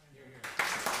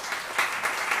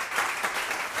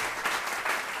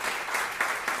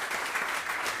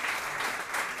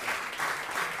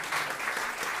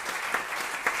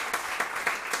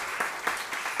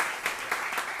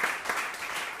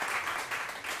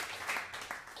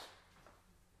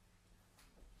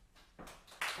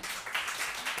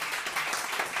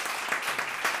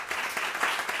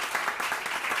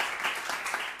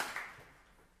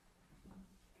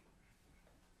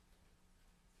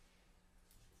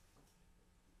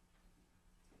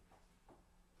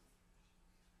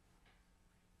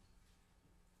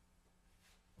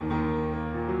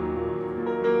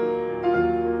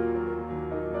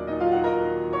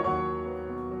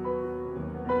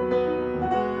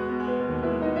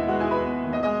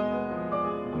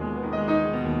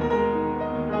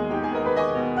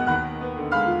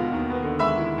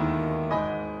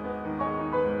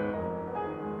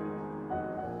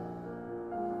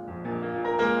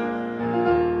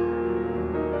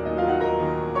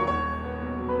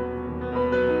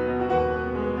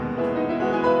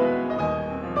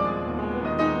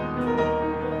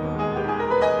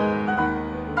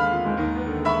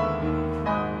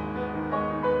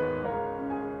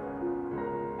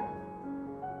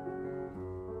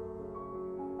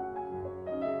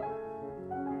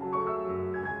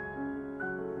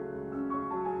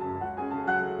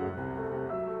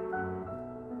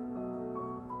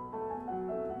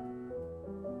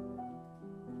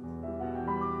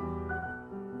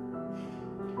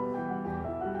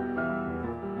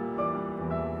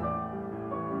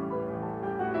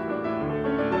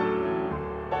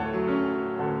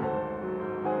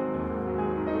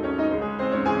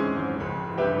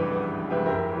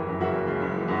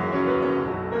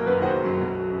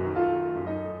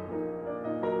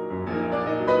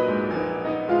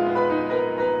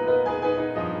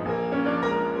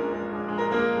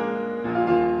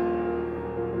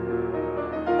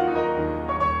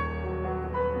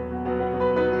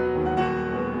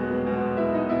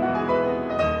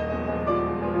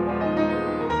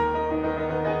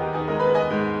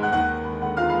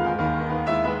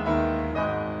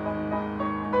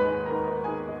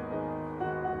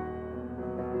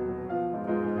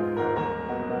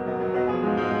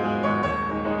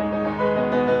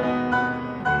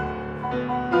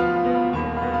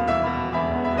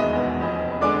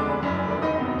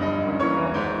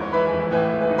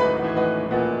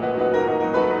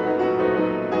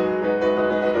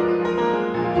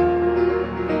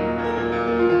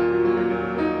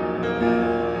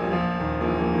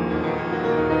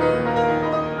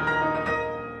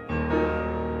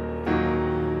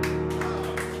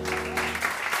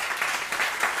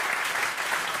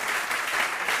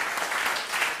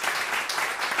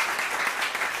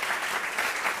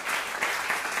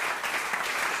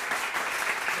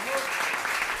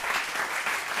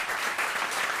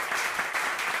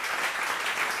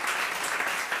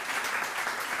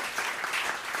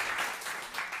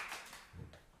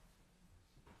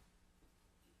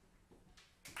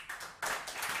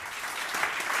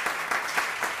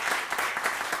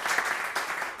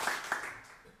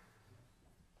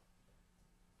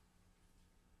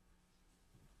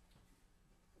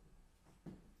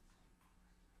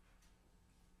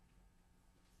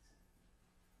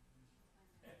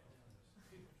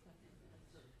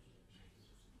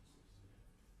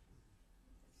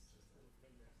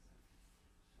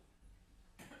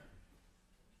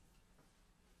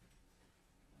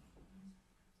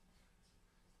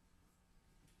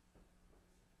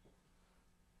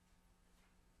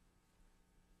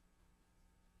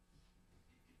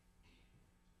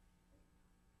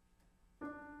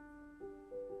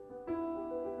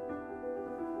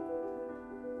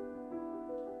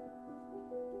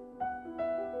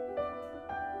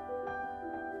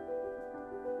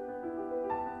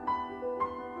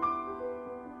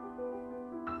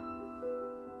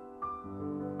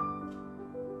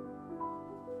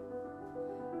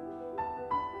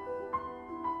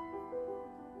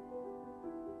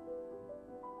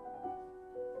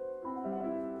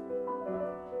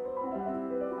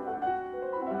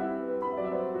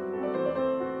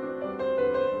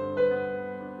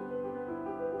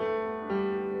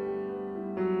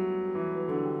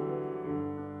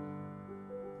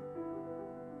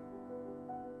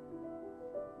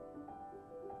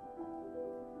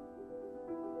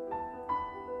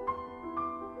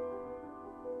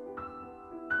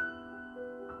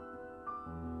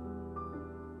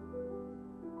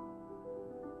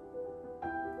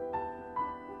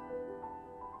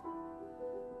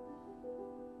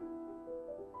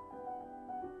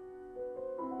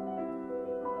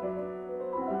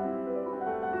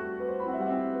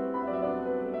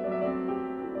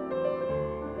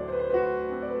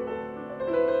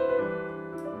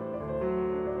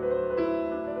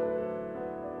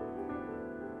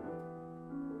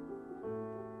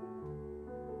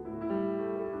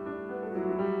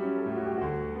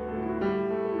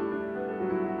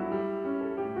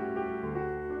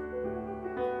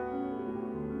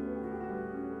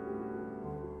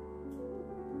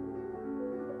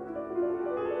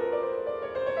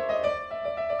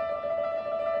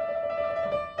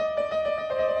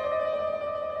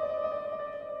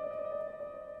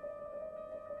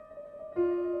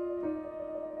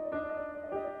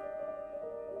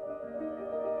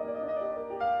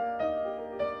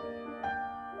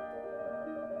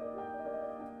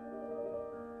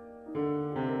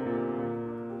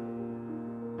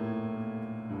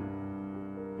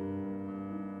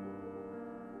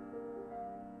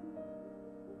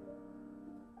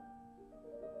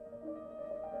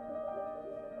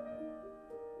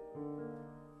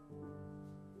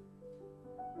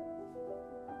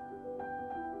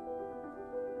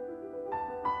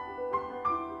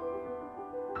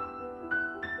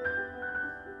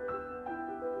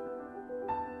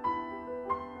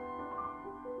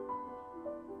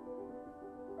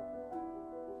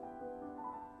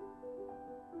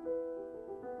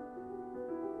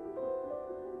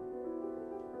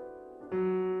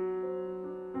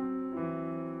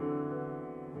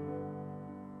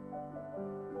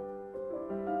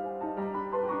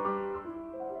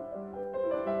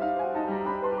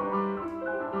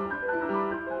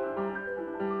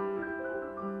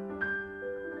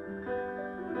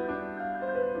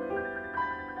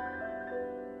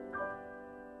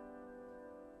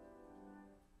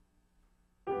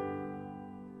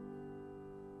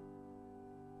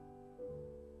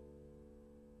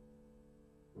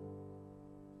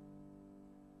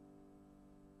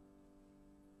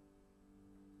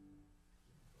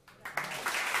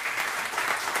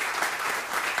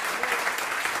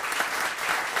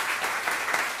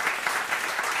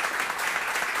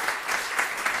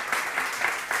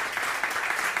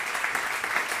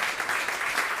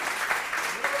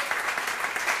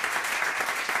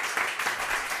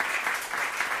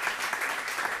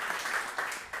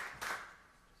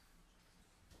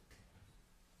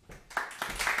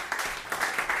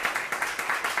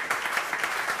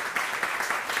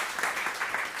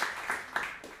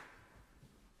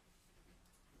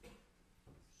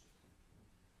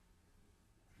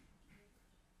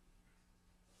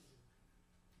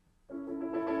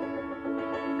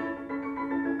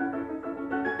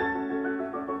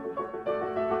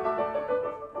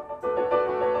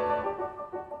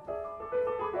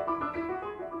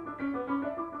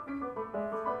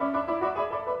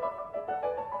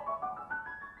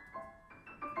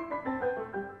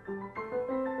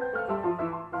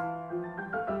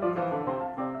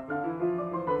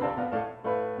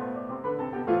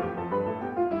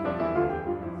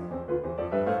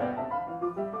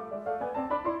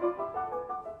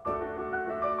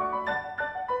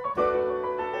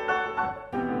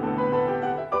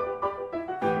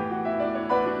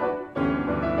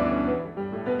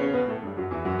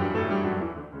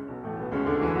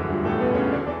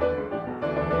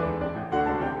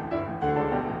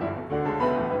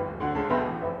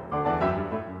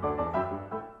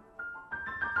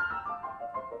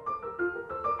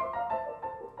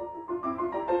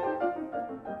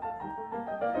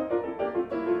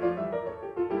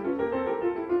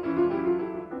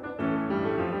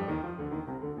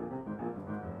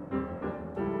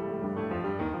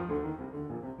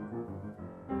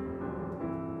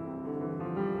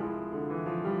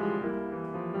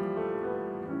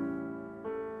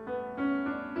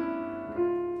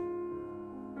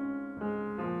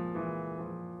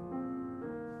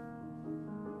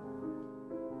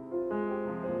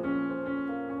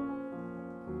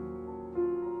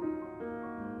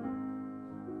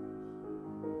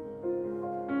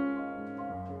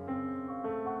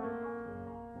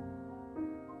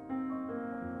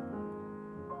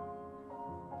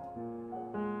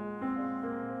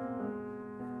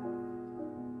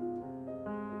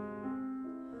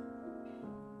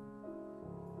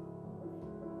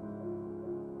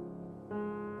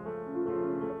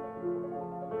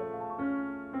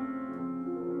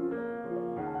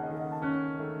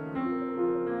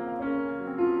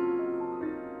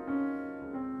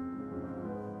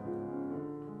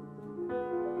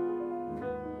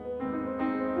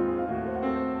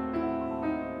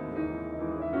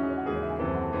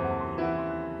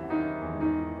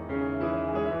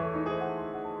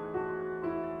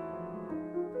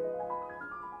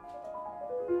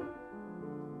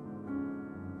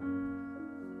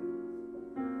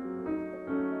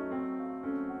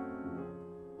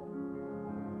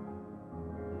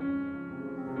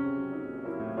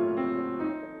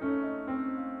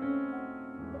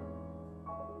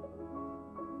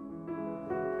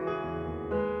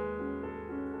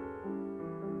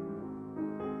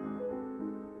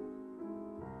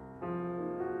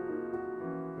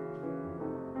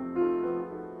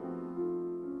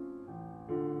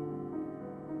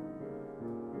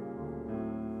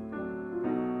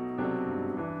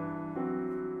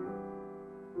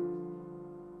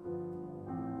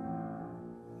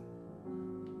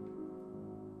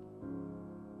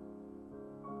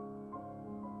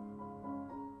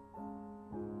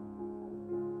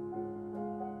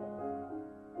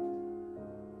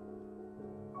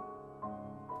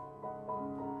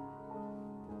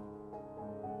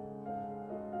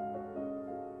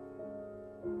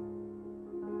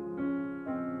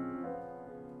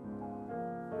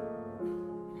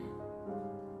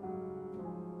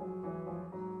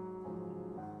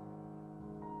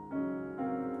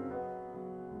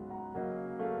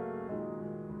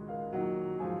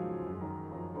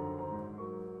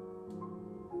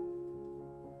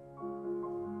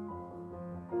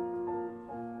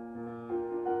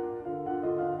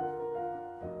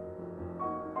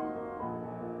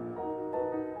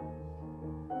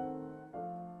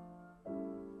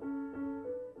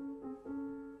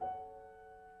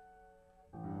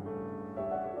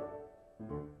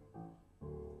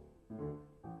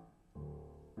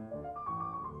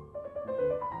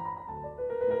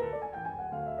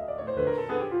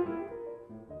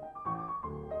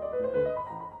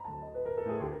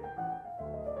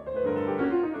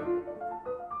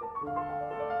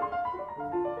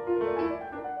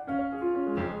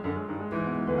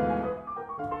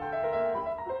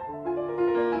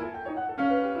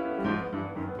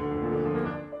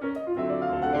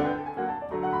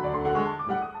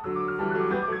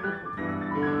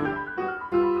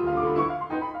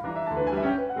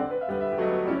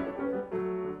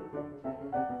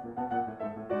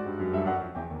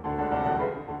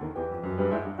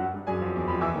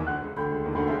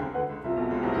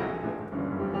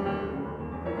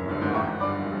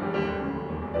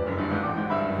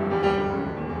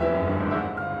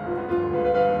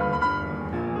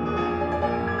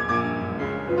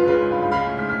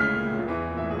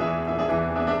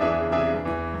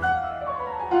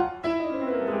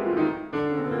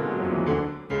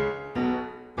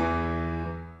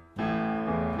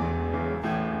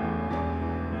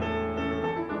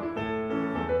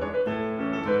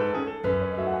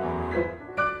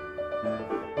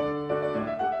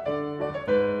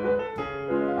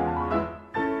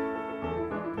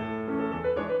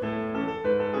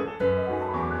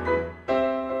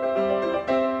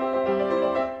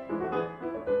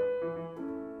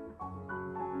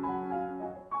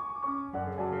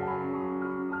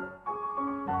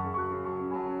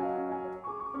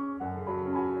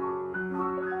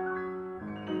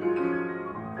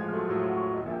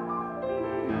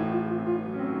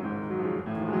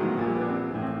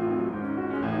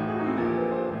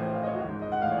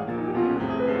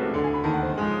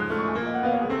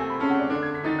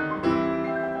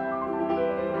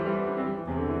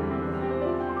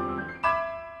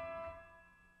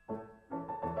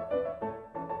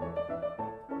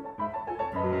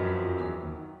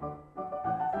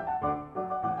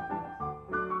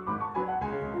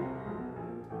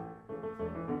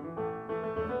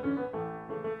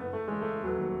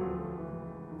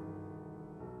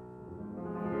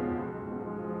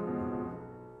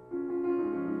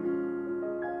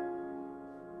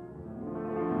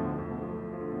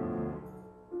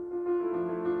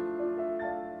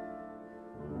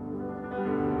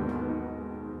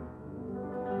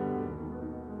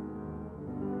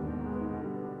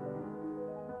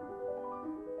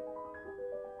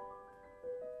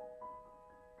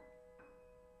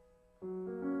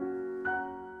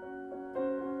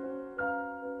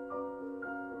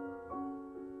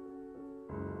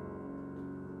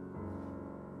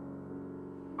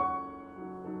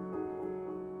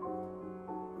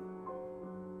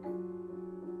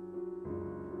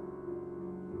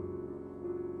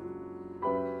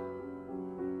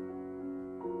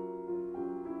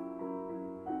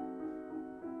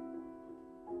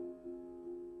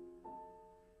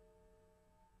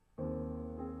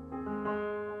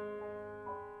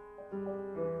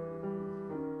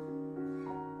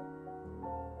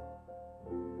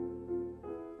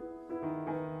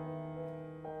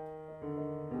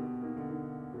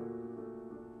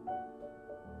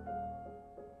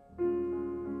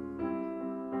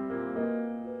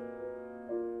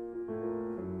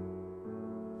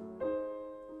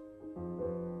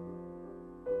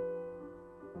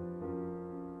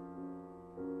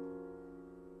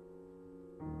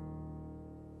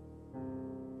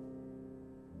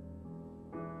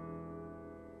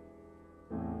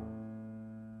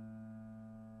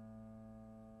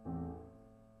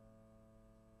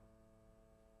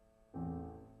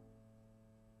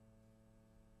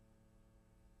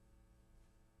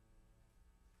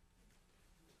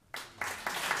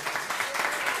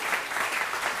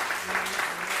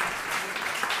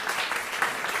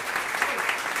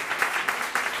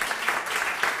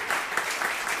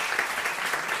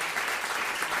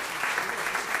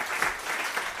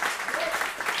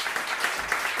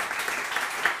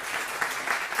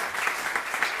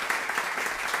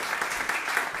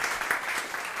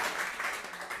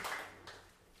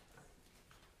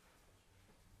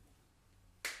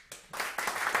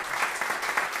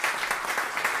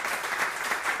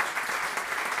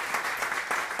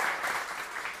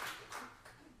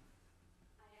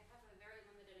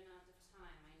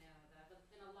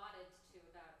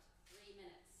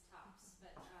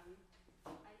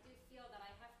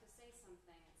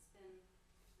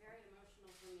 very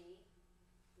emotional for me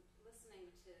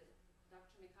listening to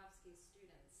Dr. Mikowsky's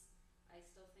students. I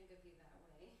still think of you that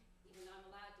way, even though I'm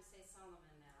allowed to say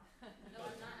Solomon now. No,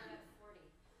 I'm not, I'm at 40.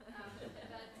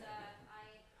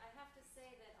 I have to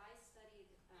say that I studied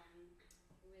with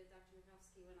Dr.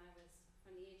 Mikowsky when I was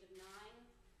from the age of 9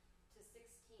 to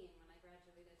 16 when I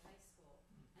graduated high school.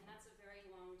 And that's a very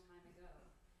long time ago.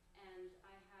 And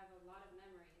I have a lot of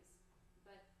memories,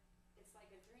 but it's like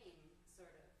a dream,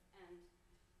 sort of. And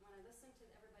when I listen to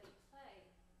everybody play,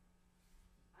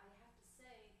 I have to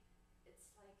say,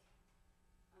 it's like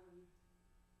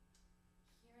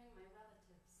hearing my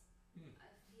relatives. I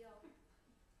feel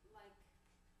like,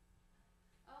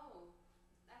 oh,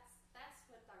 that's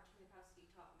what Dr. Mikowsky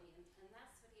taught me, and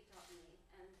that's what he taught me.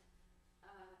 And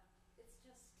it's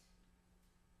just,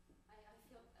 I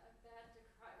feel bad to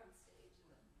cry on stage.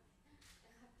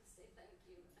 I have to say thank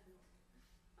you.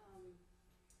 And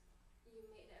you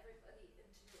made everybody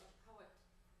into a poet,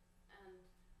 and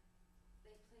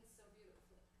they played so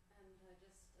beautifully. And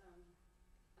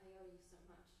I owe you so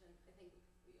much, and I think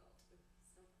we all do.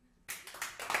 So.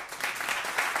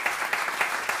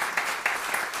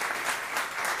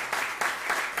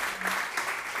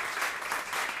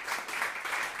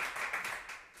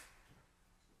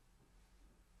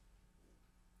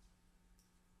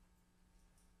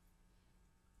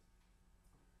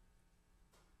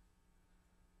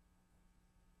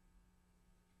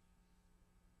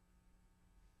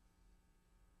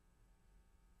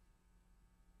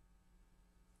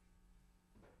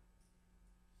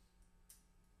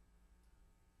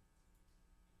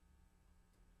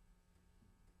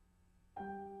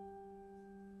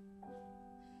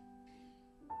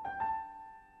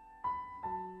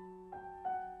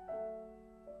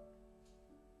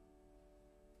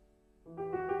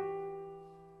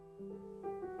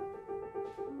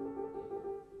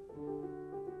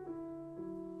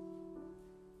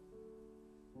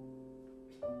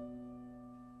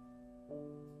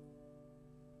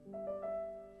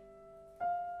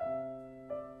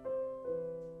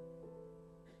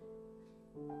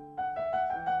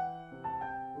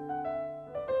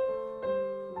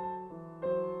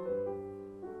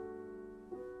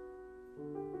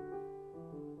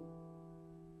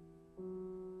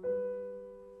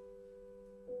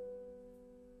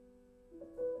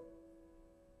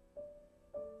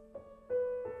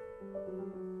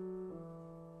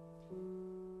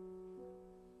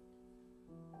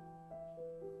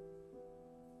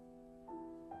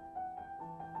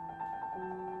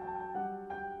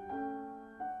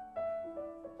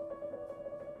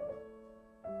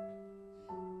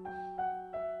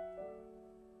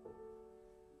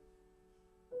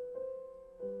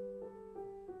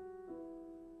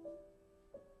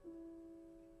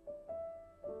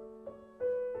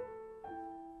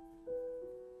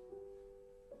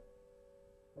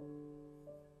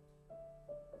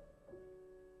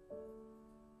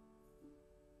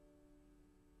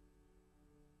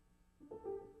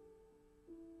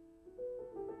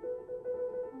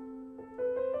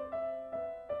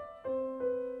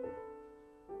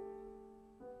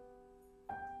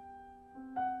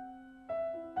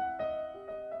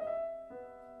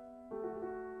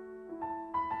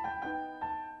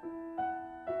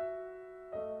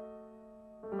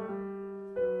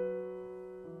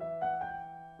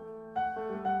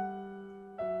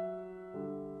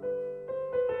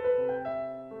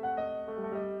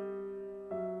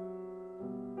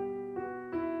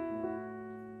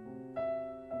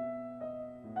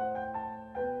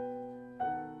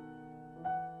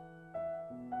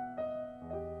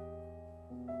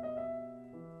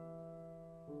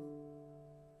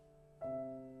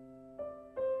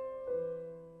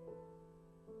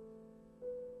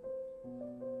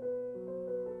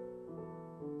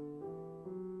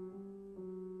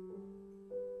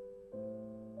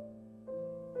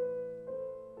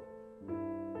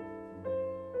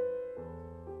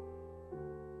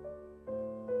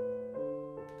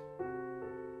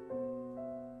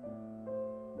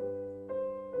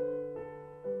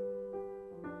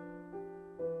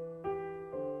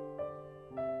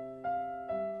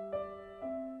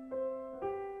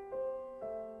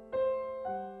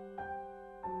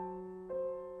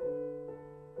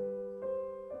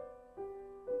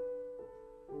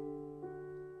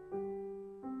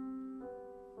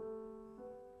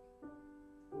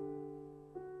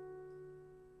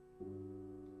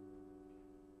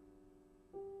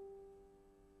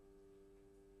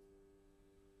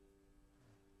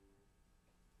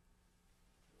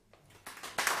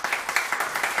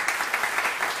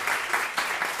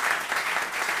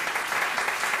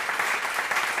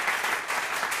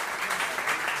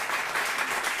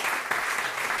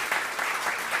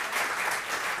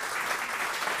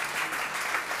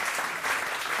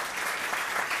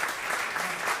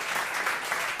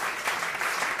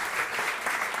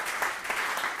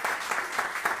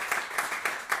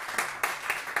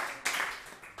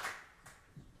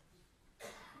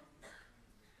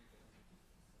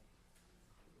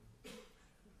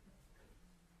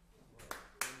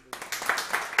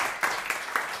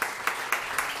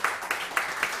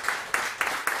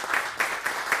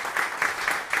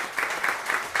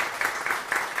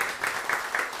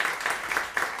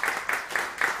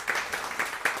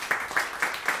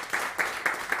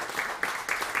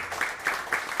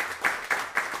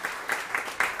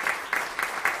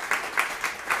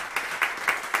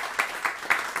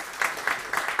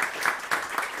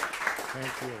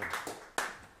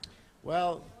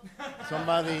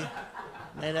 somebody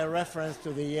made a reference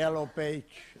to the yellow page,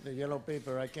 the yellow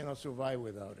paper. I cannot survive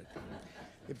without it.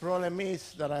 The problem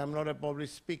is that I am not a public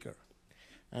speaker.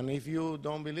 And if you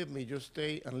don't believe me, just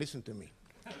stay and listen to me.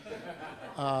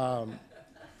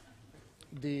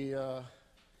 The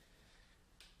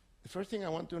first thing I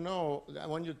want to know, I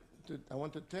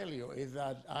want to tell you is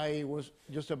that I was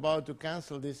just about to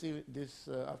cancel this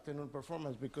afternoon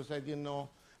performance because I didn't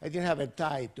have a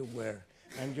tie to wear.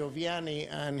 And Jovianney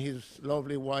and his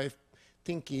lovely wife,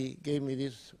 Tinky, gave me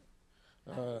this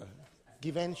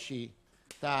Givenchy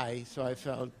tie, so I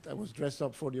felt I was dressed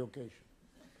up for the occasion.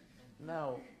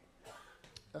 Now,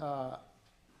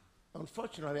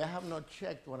 unfortunately, I have not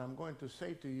checked what I'm going to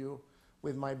say to you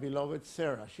with my beloved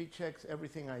Sarah. She checks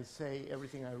everything I say,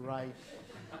 everything I write,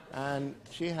 and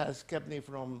she has kept me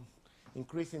from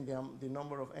increasing the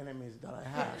number of enemies that I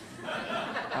have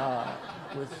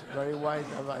with very wise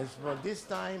advice. But this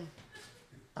time,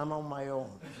 I'm on my own.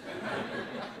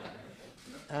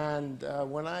 And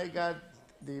when I got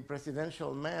the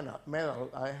presidential medal,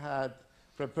 I had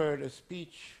prepared a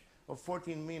speech of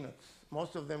 14 minutes.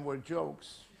 Most of them were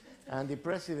jokes. And the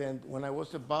president, when I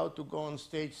was about to go on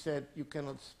stage, said, "You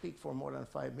cannot speak for more than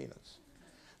 5 minutes."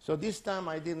 So this time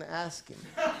I didn't ask him,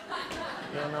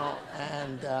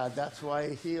 and that's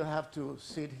why he'll have to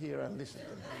sit here and listen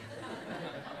to me.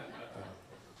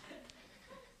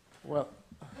 Well,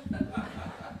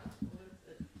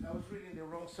 I was reading the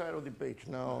wrong side of the page.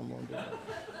 Now I'm on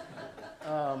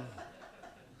the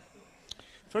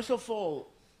first of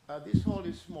all, this hall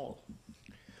is small.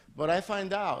 But I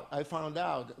found out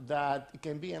that it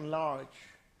can be enlarged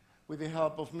with the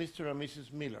help of Mr. and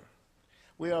Mrs. Miller.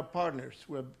 We are partners.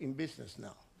 We're in business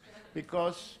now.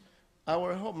 Because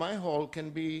my hall can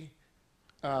be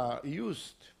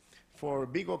used for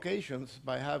big occasions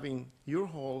by having your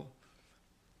hall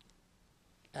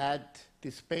add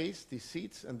the space, the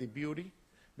seats, and the beauty.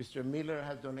 Mr. Miller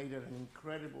has donated an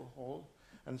incredible hall,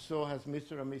 and so has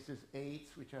Mr. and Mrs.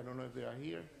 Aids, which I don't know if they are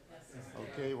here. Yes.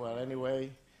 Okay, well,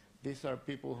 anyway. These are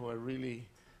people who are really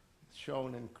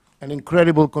shown an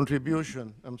incredible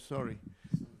contribution, I'm sorry,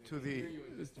 to the,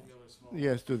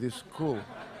 yes, to this school.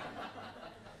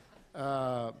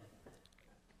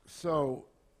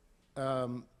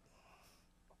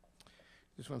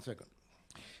 Just one second.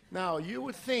 Now, you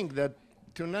would think that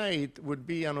tonight would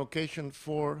be an occasion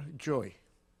for joy,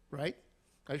 right?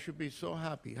 I should be so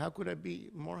happy. How could I be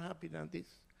more happy than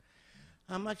this?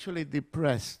 I'm actually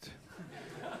depressed.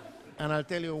 And I'll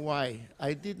tell you why.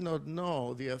 I did not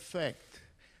know the effect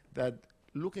that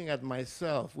looking at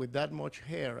myself with that much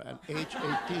hair at age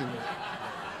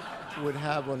 18 would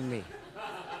have on me.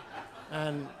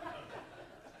 And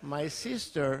my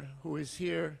sister, who is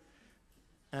here,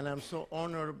 and I'm so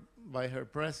honored by her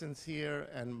presence here,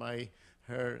 and by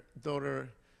her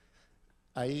daughter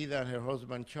Aida and her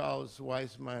husband Charles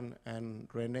Weisman, and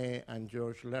Renee and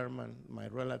George Lerman, my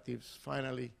relatives,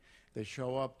 finally they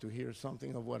show up to hear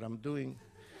something of what I'm doing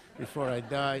before I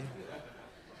die.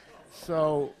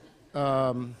 So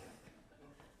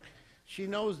she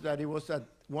knows that it was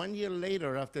 1 year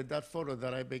later after that photo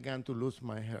that I began to lose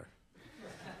my hair.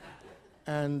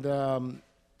 And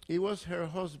it was her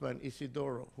husband,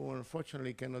 Isidoro, who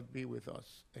unfortunately cannot be with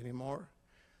us anymore,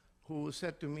 who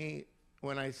said to me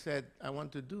when I said, "I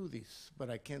want to do this, but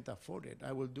I can't afford it.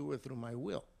 I will do it through my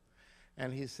will."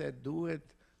 And he said, "Do it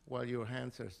while your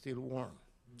hands are still warm."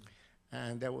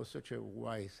 And that was such a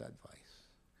wise advice.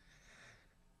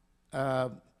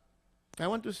 I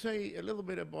want to say a little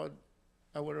bit about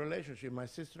our relationship. My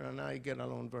sister and I get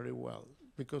along very well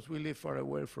because we live far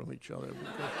away from each other,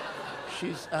 because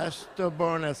she's as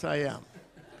stubborn as I am.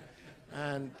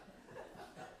 And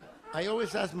I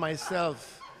always ask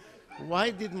myself,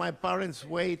 why did my parents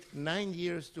wait 9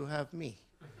 years to have me?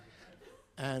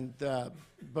 And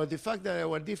but the fact that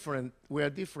we are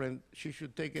different, she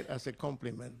should take it as a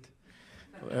compliment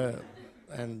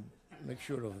and make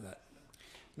sure of that.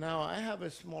 Now, I have a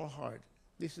small heart.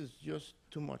 This is just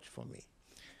too much for me.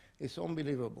 It's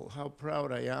unbelievable how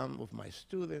proud I am of my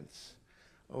students,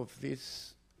 of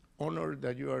this honor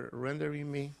that you are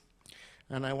rendering me.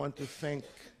 And I want to thank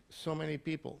so many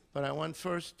people. But I want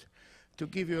first to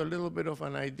give you a little bit of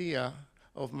an idea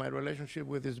of my relationship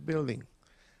with this building.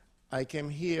 I came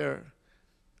here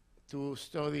to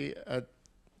study at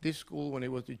this school when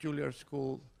it was the Juilliard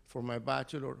School for my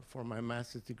bachelor, for my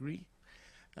master's degree.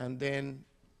 And then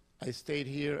I stayed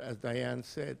here, as Diane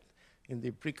said, in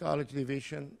the pre-college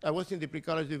division. I was in the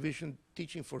pre-college division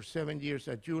teaching for 7 years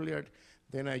at Juilliard.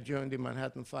 Then I joined the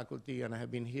Manhattan faculty, and I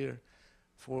have been here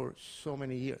for so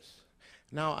many years.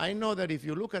 Now, I know that if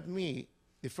you look at me,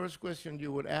 the first question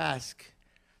you would ask,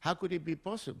 how could it be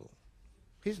possible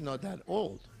He's not that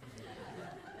old.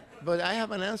 But I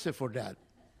have an answer for that.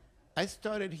 I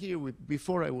started here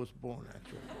before I was born,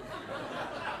 actually.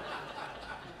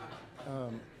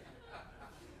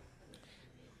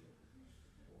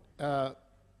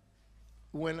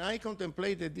 When I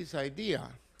contemplated this idea,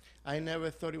 I never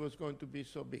thought it was going to be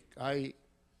so big. I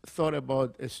thought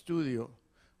about a studio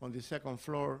on the second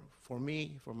floor for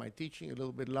me, for my teaching, a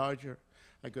little bit larger.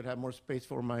 I could have more space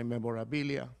for my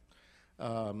memorabilia.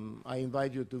 I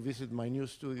invite you to visit my new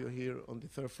studio here on the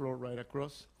third floor right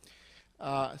across.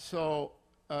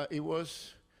 It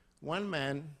was one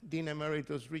man, Dean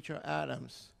Emeritus Richard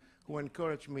Adams, who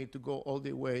encouraged me to go all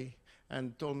the way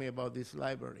and told me about this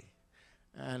library.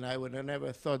 And I would have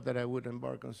never thought that I would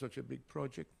embark on such a big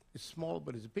project. It's small,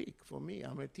 but it's big for me.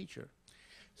 I'm a teacher.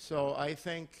 So I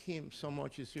thank him so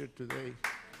much. He's here today,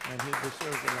 and he deserves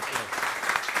an applause.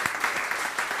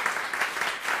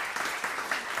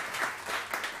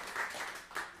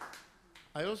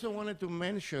 I also wanted to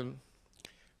mention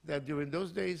that during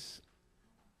those days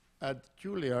at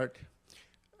Juilliard,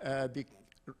 the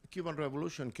Cuban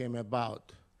Revolution came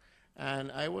about.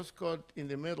 And I was caught in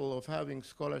the middle of having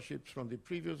scholarships from the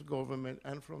previous government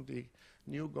and from the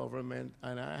new government,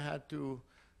 and I had to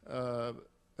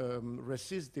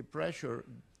resist the pressure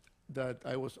that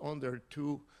I was under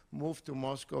to move to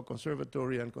Moscow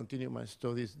Conservatory and continue my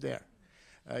studies there.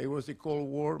 It was the Cold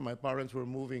War. My parents were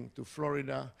moving to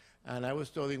Florida, and I was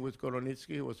studying with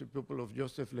Koronitsky, who was a pupil of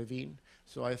Joseph Levine,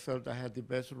 so I felt I had the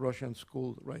best Russian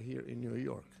school right here in New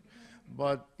York.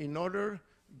 But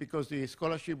because the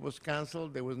scholarship was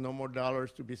canceled, there was no more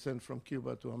dollars to be sent from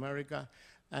Cuba to America,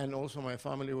 and also my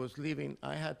family was leaving.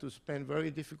 I had to spend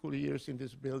very difficult years in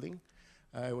this building.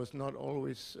 It was not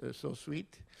always so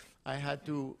sweet. I had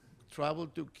to travel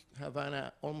to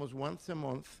Havana almost once a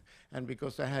month, and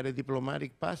because I had a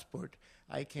diplomatic passport,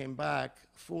 I came back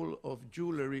full of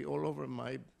jewelry all over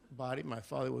my body. My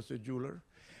father was a jeweler,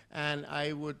 and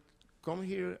I would come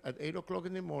here at 8 o'clock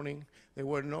in the morning. There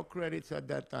were no credits at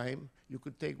that time. You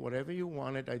could take whatever you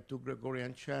wanted. I took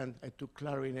Gregorian chant, I took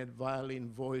clarinet,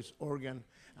 violin, voice, organ,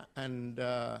 and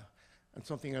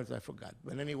something else I forgot.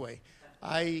 But anyway,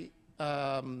 I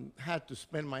had to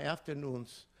spend my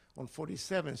afternoons on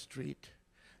 47th Street,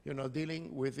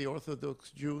 dealing with the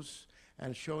Orthodox Jews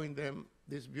and showing them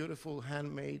this beautiful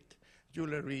handmade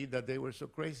jewelry that they were so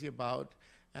crazy about.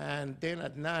 And then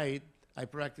at night, I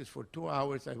practiced for 2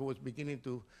 hours. I was beginning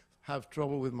to have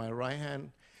trouble with my right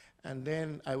hand. And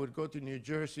then I would go to New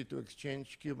Jersey to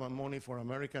exchange Cuban money for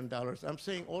American dollars. I'm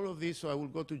saying all of this so I will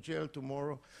go to jail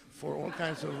tomorrow for all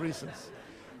kinds of reasons.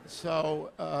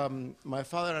 So my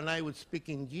father and I would speak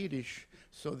in Yiddish,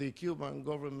 so the Cuban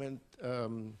government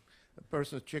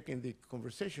person checking the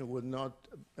conversation would not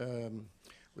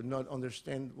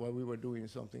understand why we were doing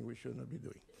something we should not be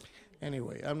doing.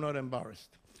 Anyway, I'm not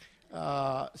embarrassed.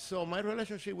 So my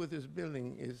relationship with this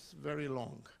building is very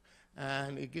long,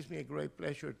 and it gives me a great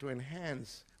pleasure to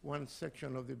enhance one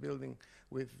section of the building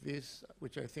with this,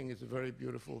 which I think is a very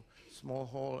beautiful small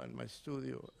hall and my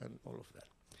studio and all of that.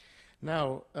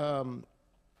 Now,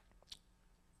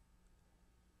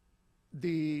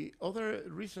 the other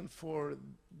reason for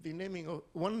the naming of,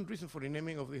 one reason for the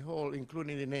naming of the hall,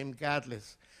 including the name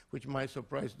Godless, which might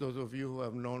surprise those of you who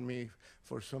have known me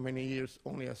for so many years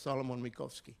only as Solomon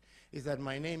Mikowsky, is that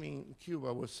my name in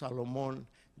Cuba was Salomon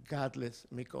Godless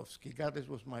Mikowsky. Godless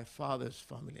was my father's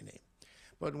family name.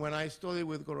 But when I studied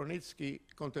with Koronitsky,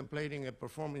 contemplating a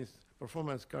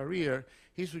performance career,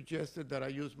 he suggested that I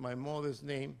use my mother's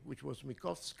name, which was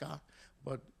Mikowska,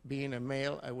 but being a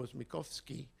male, I was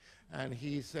Mikowsky. And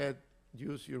he said,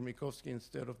 use your Mikowsky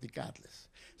instead of the Godless.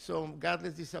 So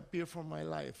Godless disappeared from my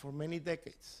life for many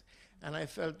decades. And I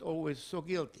felt always so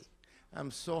guilty. I'm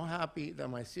so happy that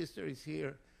my sister is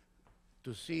here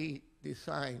to see the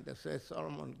sign that says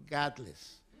Solomon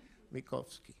Godless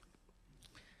Mikowsky.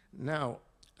 Now,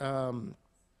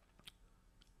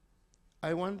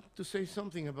 I want to say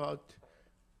something about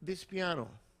this piano,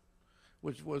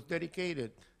 which was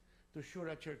dedicated to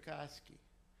Shura Cherkassky.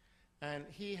 And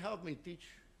he helped me teach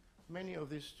many of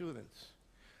these students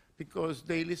because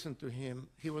they listened to him.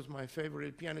 He was my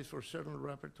favorite pianist for certain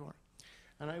repertoire.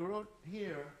 And I wrote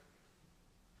here,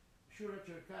 Shura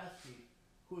Cherkassky,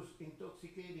 whose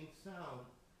intoxicating sound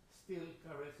still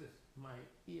caresses my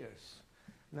ears.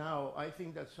 Now, I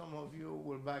think that some of you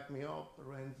will back me up.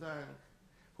 Zhang,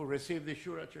 who received the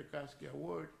Shura Cherkassky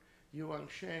Award, Yuan,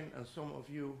 Sheng, and some of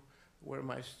you were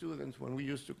my students when we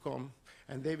used to come.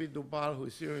 And David Duvall, who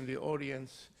is here in the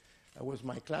audience, was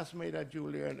my classmate at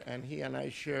Juilliard, and he and I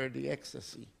shared the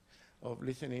ecstasy of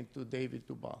listening to David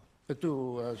Duvall, to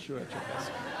Shura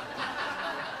Cherkassky.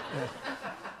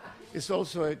 it's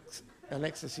also an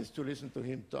exercise to listen to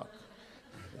him talk.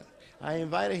 I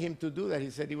invited him to do that. He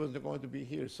said he wasn't going to be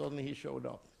here. Suddenly he showed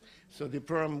up. So the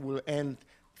program will end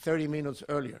 30 minutes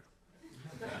earlier.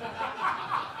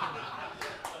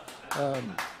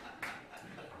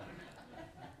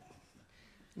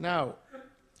 Now,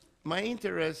 my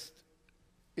interest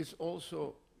is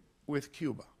also with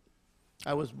Cuba.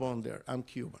 I was born there. I'm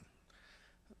Cuban.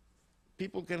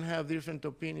 People can have different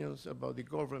opinions about the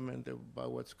government,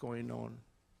 about what's going on.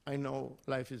 I know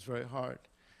life is very hard,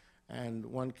 and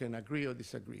one can agree or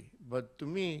disagree. But to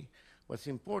me, what's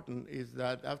important is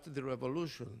that after the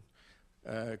revolution,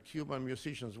 Cuban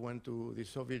musicians went to the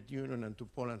Soviet Union and to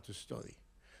Poland to study.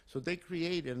 So they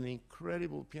created an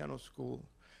incredible piano school,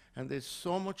 and there's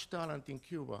so much talent in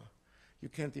Cuba, you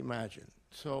can't imagine.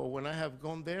 So when I have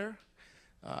gone there,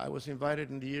 I was invited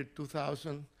in the year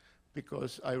 2000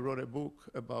 because I wrote a book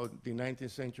about the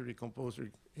 19th century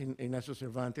composer Inesa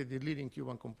Cervantes, the leading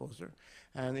Cuban composer.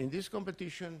 And in this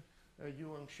competition,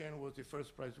 Sheng was the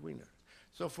first prize winner.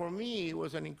 So for me, it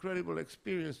was an incredible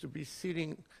experience to be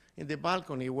sitting in the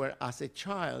balcony where, as a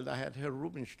child, I had heard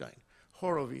Rubinstein,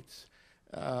 Horowitz,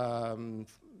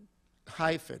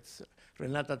 Heifetz,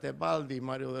 Renata Tebaldi,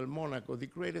 Mario del Monaco, the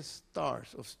greatest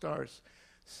stars of stars,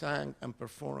 sang and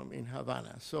performed in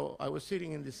Havana. So I was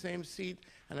sitting in the same seat,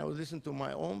 and I was listening to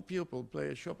my own pupil play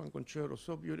a Chopin concerto,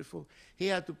 so beautiful. He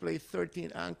had to play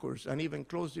 13 anchors and even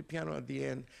close the piano at the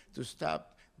end to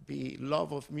stop the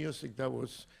love of music that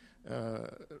was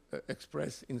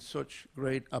expressed in such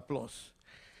great applause.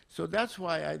 So that's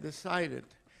why I decided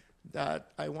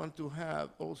that I want to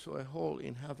have also a hall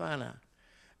in Havana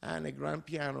and a grand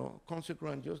piano, concert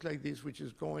grand just like this, which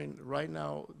is going right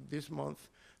now this month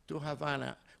to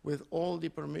Havana with all the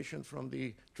permission from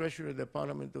the Treasury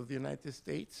Department of the United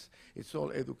States. It's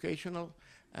all educational,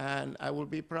 and I will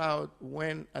be proud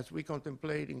when, as we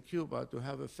contemplate in Cuba, to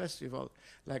have a festival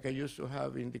like I used to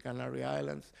have in the Canary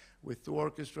Islands with 2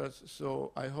 orchestras.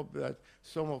 So I hope that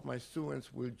some of my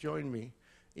students will join me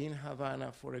in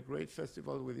Havana for a great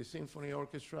festival with the symphony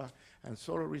orchestra and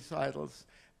solo recitals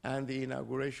and the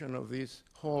inauguration of this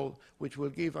hall, which will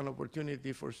give an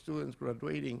opportunity for students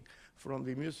graduating from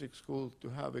the music school to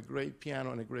have a great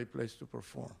piano and a great place to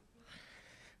perform.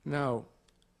 Now,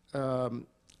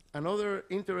 another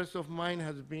interest of mine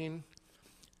has been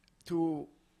to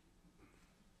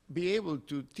be able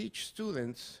to teach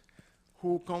students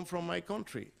who come from my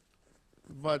country,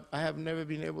 but I have never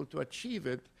been able to achieve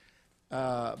it.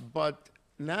 But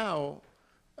now,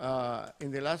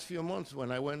 in the last few months,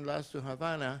 when I went last to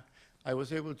Havana, I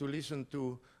was able to listen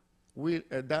to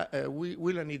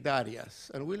Jovianney Díaz.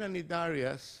 And Jovianney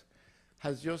Díaz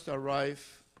has just arrived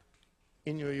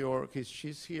in New York.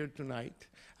 She's here tonight.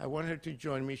 I want her to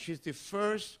join me. She's the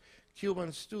first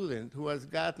Cuban student who has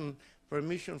gotten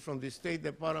permission from the State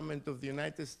Department of the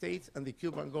United States and the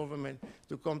Cuban government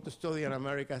to come to study in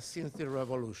America since the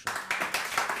revolution.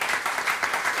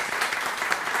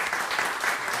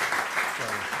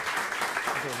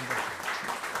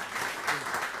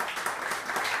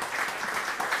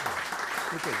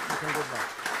 Okay, you can go back.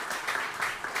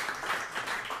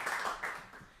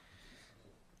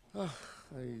 Oh,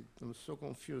 I'm so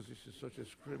confused. This is such a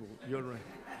scribble. You're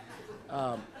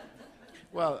right.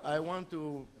 Well, I want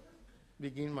to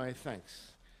begin my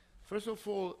thanks. First of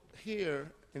all,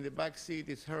 here in the back seat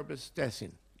is Herbert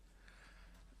Stessin.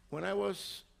 When I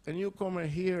was a newcomer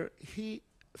here, he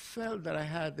felt that I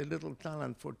had a little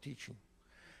talent for teaching.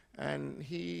 And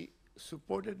he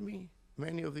supported me.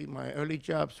 Many of my early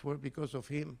jobs were because of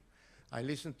him. I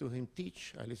listened to him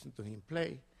teach. I listened to him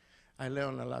play. I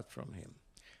learned a lot from him.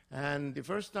 And the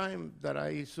first time that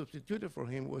I substituted for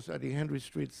him was at the Henry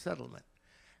Street settlement.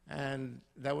 And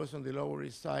that was on the Lower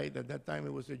East Side. At that time,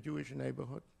 it was a Jewish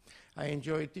neighborhood. I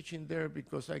enjoyed teaching there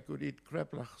because I could eat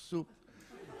kreplach soup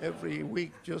every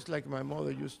week, just like my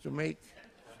mother used to make.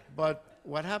 But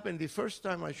what happened the first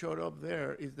time I showed up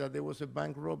there is that there was a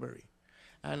bank robbery.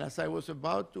 And as I was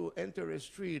about to enter a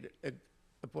street,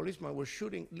 a policeman was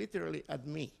shooting literally at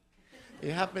me.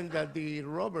 It happened that the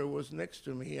robber was next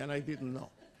to me, and I didn't know.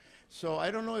 So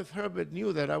I don't know if Herbert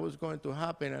knew that I was going to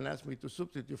happen and asked me to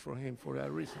substitute for him for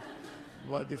that reason.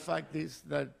 But the fact is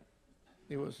that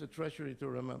it was a treasury to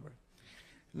remember.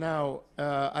 Now,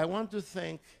 I want to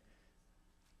thank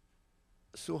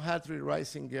Suhatri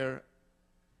Reisinger,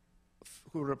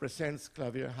 who represents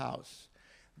Clavier House.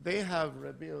 They have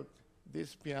rebuilt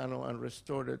this piano and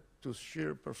restored it to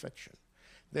sheer perfection.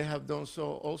 They have done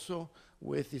so also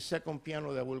with the second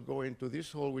piano that will go into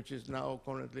this hall, which is now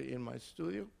currently in my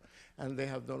studio. and they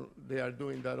are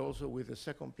doing that also with the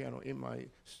second piano in my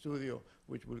studio,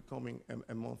 which will come in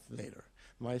a month later.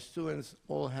 My students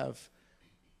all have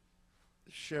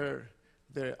shared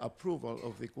their approval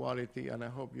of the quality, and I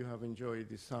hope you have enjoyed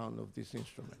the sound of this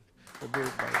instrument.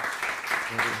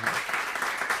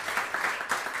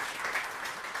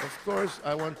 Of course,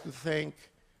 I want to thank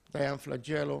Diane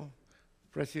Flagello,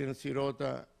 President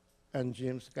Sirota, and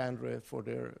James Gandre for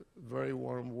their very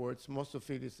warm words. Most of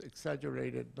it is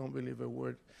exaggerated, don't believe a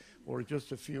word, or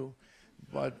just a few.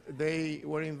 But they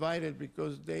were invited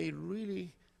because they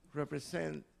really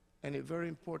represent a very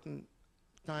important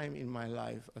time in my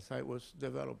life as I was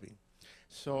developing.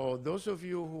 So those of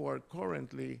you who are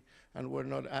currently and were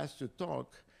not asked to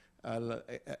talk,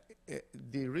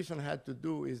 the reason I had to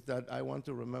do is that I want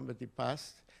to remember the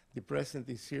past. The present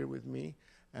is here with me,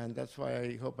 and that's why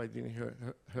I hope I didn't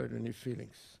hurt any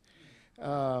feelings.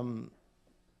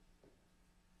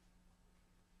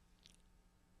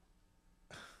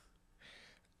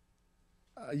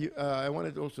 I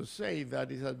wanted to also say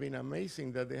that it has been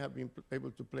amazing that they have been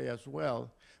able to play as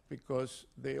well, because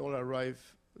they all arrived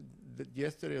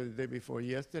yesterday or the day before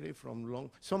yesterday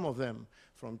some of them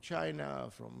from China,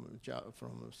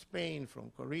 from Spain,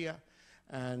 from Korea,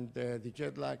 and the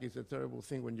jet lag is a terrible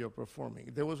thing when you're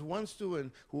performing. There was one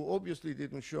student who obviously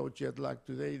didn't show jet lag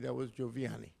today. That was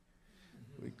Jovianney.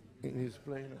 In his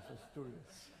playing of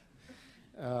Asturias.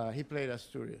 He played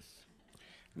Asturias.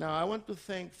 Now, I want to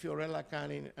thank Fiorella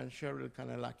Canning and Cheryl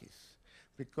Kanelakis,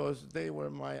 because they were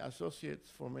my associates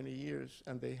for many years,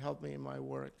 and they helped me in my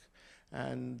work.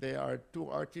 And they are two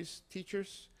artist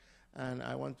teachers, and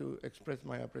I want to express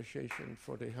my appreciation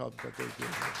for the help that they gave me.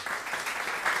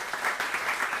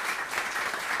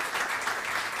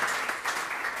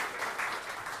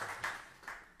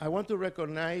 I want to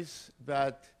recognize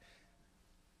that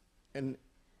an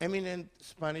eminent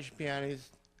Spanish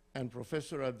pianist and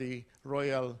professor at the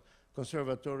Royal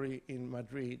Conservatory in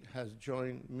Madrid has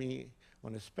joined me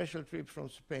on a special trip from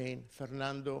Spain,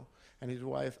 Fernando and his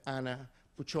wife Ana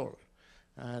Puchol.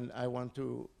 And I want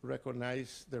to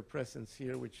recognize their presence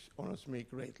here, which honors me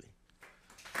greatly.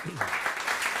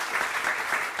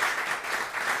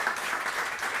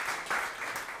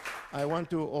 I want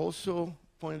to also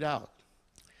point out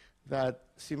that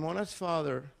Simona's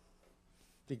father,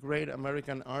 the great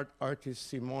American artist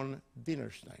Simone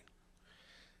Dinnerstein,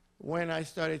 when I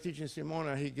started teaching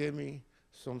Simona, he gave me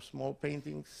some small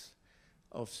paintings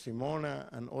of Simona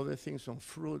and other things, some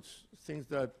fruits, things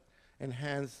that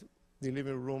enhance the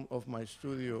living room of my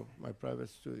studio, my private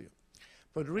studio.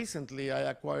 But recently, I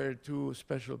acquired two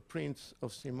special prints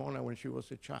of Simona when she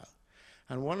was a child.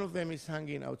 And one of them is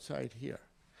hanging outside here.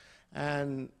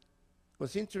 And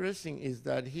what's interesting is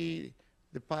that he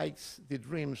depicts the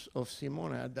dreams of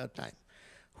Simona at that time.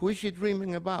 Who is she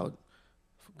dreaming about?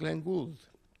 Glenn Gould,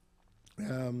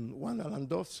 Wanda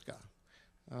Landowska,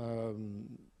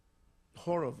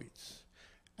 Horowitz.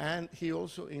 And he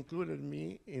also included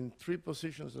me in 3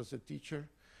 positions as a teacher,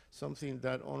 something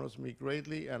that honors me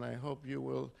greatly, and I hope you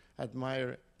will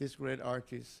admire this great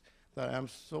artist that I'm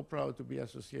so proud to be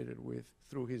associated with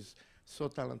through his so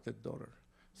talented daughter,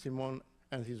 Simone,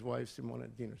 and his wife, Simone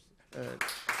Diners.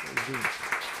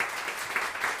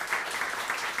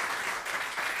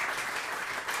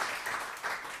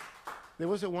 There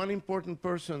was one important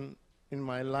person in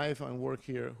my life and work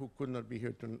here who could not be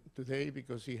here today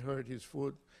because he hurt his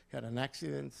foot, had an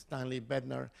accident. Stanley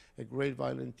Bednar, a great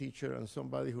violin teacher and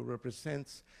somebody who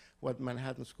represents what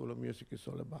Manhattan School of Music is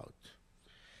all about.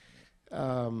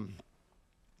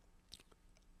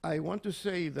 I want to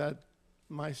say that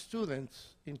my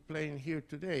students in playing here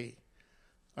today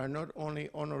are not only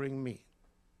honoring me,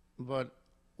 but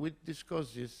we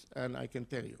discussed this, and I can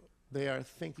tell you, they are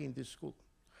thanking this school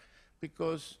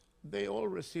because they all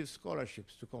receive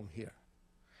scholarships to come here.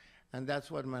 And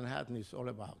that's what Manhattan is all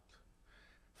about,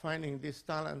 finding these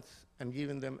talents and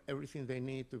giving them everything they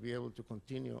need to be able to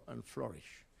continue and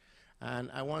flourish.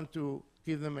 And I want to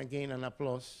give them again an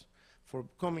applause for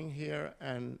coming here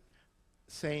and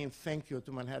saying thank you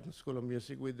to Manhattan School of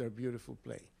Music with their beautiful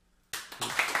play.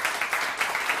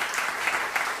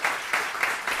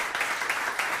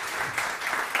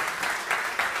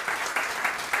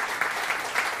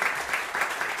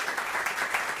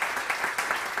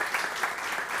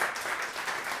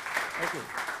 Okay.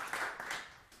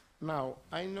 Now,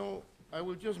 I know I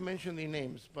will just mention the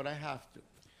names, but I have to,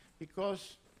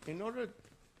 because in order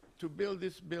to build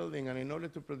this building and in order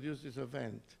to produce this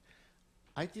event,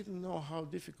 I didn't know how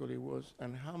difficult it was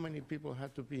and how many people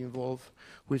had to be involved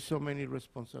with so many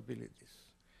responsibilities.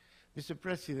 Mr.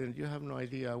 President, you have no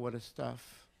idea what a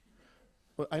staff,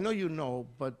 well, I know you know,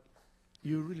 but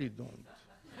you really don't.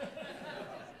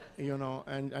 you know,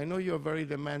 and I know you're very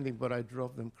demanding, but I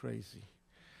drove them crazy.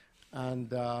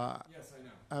 And Yes,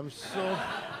 I know.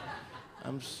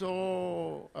 I'm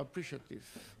so appreciative.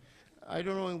 I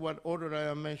don't know in what order I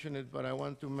am mentioning it, but I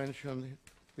want to mention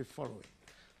the following.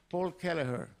 Paul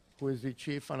Kelleher, who is the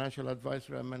Chief Financial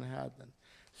Advisor at Manhattan.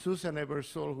 Susan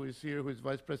Ebersole, who is here, who is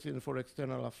Vice President for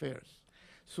External Affairs.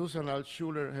 Susan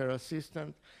Altschuler, her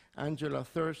assistant. Angela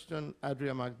Thurston,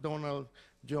 Adria McDonald,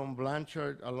 John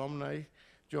Blanchard, alumni.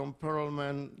 John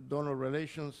Perlman, donor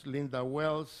relations. Linda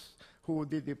Wells, who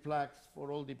did the plaques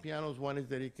for all the pianos. One is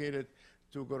dedicated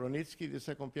to Goronitsky, the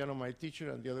second piano my teacher,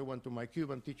 and the other one to my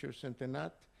Cuban teacher,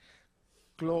 Centenat.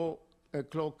 Chloe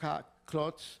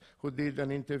Klotz, who did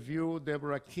an interview.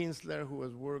 Deborah Kinsler, who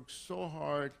has worked so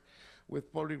hard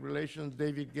with public relations.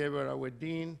 David Geber, our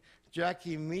dean.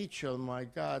 Jackie Mitchell, my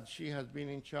God, she has been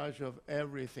in charge of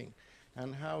everything.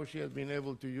 And how she has been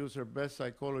able to use her best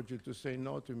psychology to say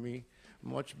no to me,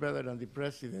 much better than the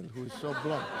president, who is so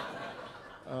blunt.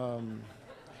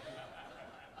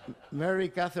 Mary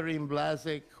Catherine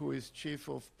Blasek, who is chief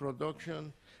of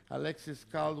production. Alexis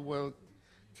Caldwell,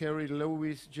 Kerry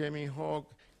Lewis, Jamie Hogg,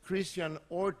 Christian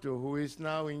Orto, who is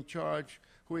now in charge,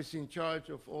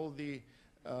 of all the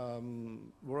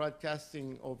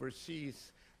broadcasting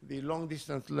overseas, the long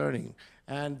distance learning.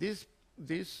 And this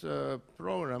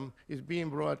program is being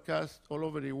broadcast all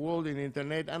over the world in the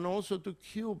internet and also to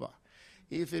Cuba.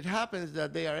 If it happens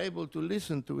that they are able to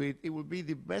listen to it, it will be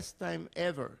the best time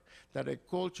ever that a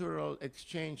cultural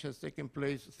exchange has taken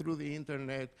place through the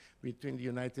internet between the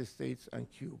United States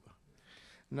and Cuba.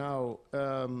 Now,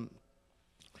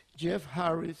 Jeff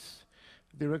Harris,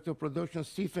 Director of Production,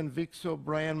 Stephen Vixo,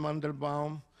 Brian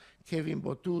Mandelbaum, Kevin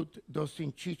Botut,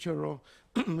 Dustin Chicharo,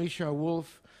 Misha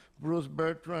Wolf, Bruce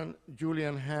Bertrand,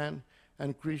 Julian Hahn,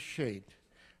 and Chris Shade.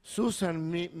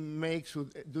 Susan Makes, who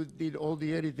did all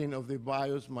the editing of the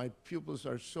bios. My pupils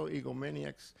are so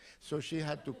egomaniacs, so she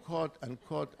had to cut and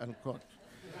cut and cut.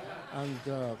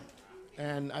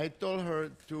 And I told her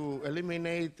to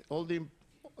eliminate all the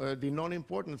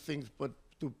non-important things, but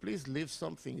to please leave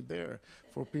something there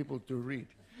for people to read.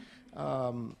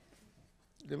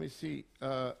 Let me see.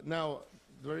 Now,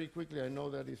 very quickly, I know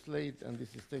that it's late and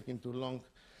this is taking too long,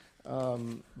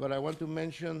 but I want to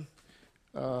mention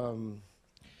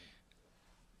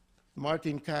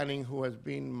Martin Canning, who has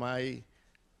been my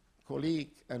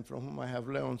colleague and from whom I have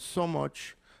learned so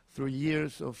much through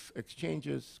years of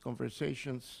exchanges,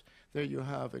 conversations. There you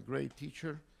have a great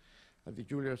teacher at the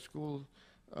Juilliard School.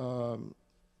 1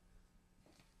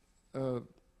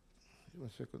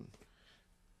 second.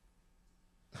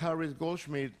 Harris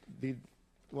Goldschmidt,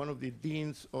 one of the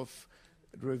deans of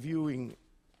reviewing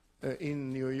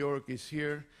in New York, is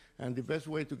here, and the best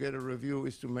way to get a review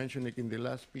is to mention it in the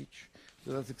last speech.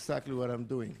 So that's exactly what I'm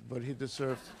doing, but he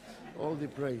deserves all the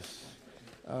praise.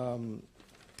 1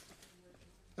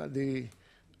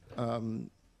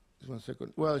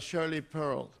 second. Well, Shirley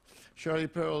Pearl. Shirley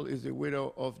Pearl is the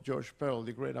widow of George Pearl,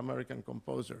 the great American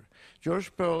composer.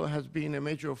 George Pearl has been a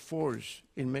major force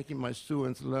in making my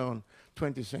students learn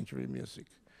 20th century music.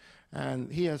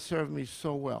 And he has served me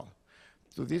so well.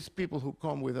 To these people who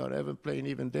come without ever playing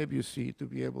even Debussy, to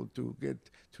be able to get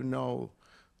to know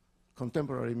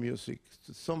contemporary music,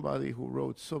 to somebody who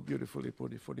wrote so beautifully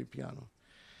for the piano.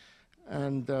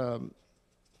 And I'm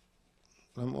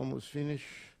almost finished.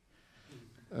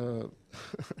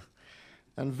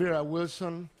 And Vera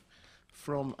Wilson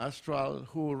from Astral,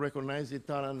 who recognized the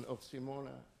talent of Simone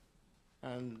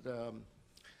and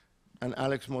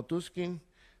Alex Moutouzkine.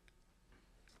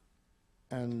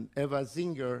 And Eva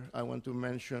Zinger, I want to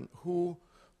mention, who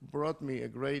brought me a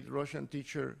great Russian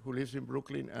teacher who lives in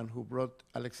Brooklyn and who brought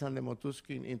Alexandre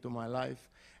Moutouzkine into my life,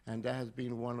 and that has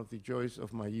been one of the joys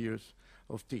of my years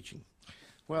of teaching.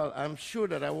 Well, I'm sure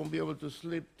that I won't be able to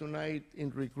sleep tonight in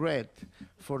regret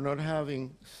for not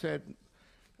having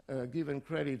given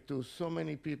credit to so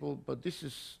many people, but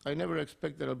I never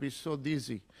expected I'll be so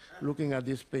dizzy looking at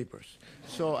these papers.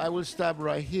 So I will stop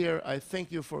right here. I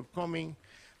thank you for coming.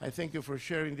 I thank you for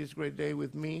sharing this great day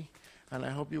with me, and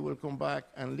I hope you will come back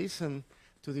and listen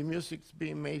to the music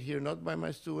being made here, not by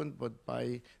my student, but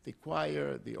by the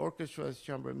choir, the orchestras,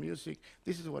 chamber music.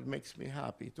 This is what makes me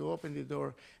happy, to open the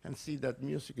door and see that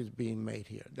music is being made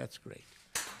here. That's great.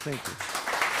 Thank you.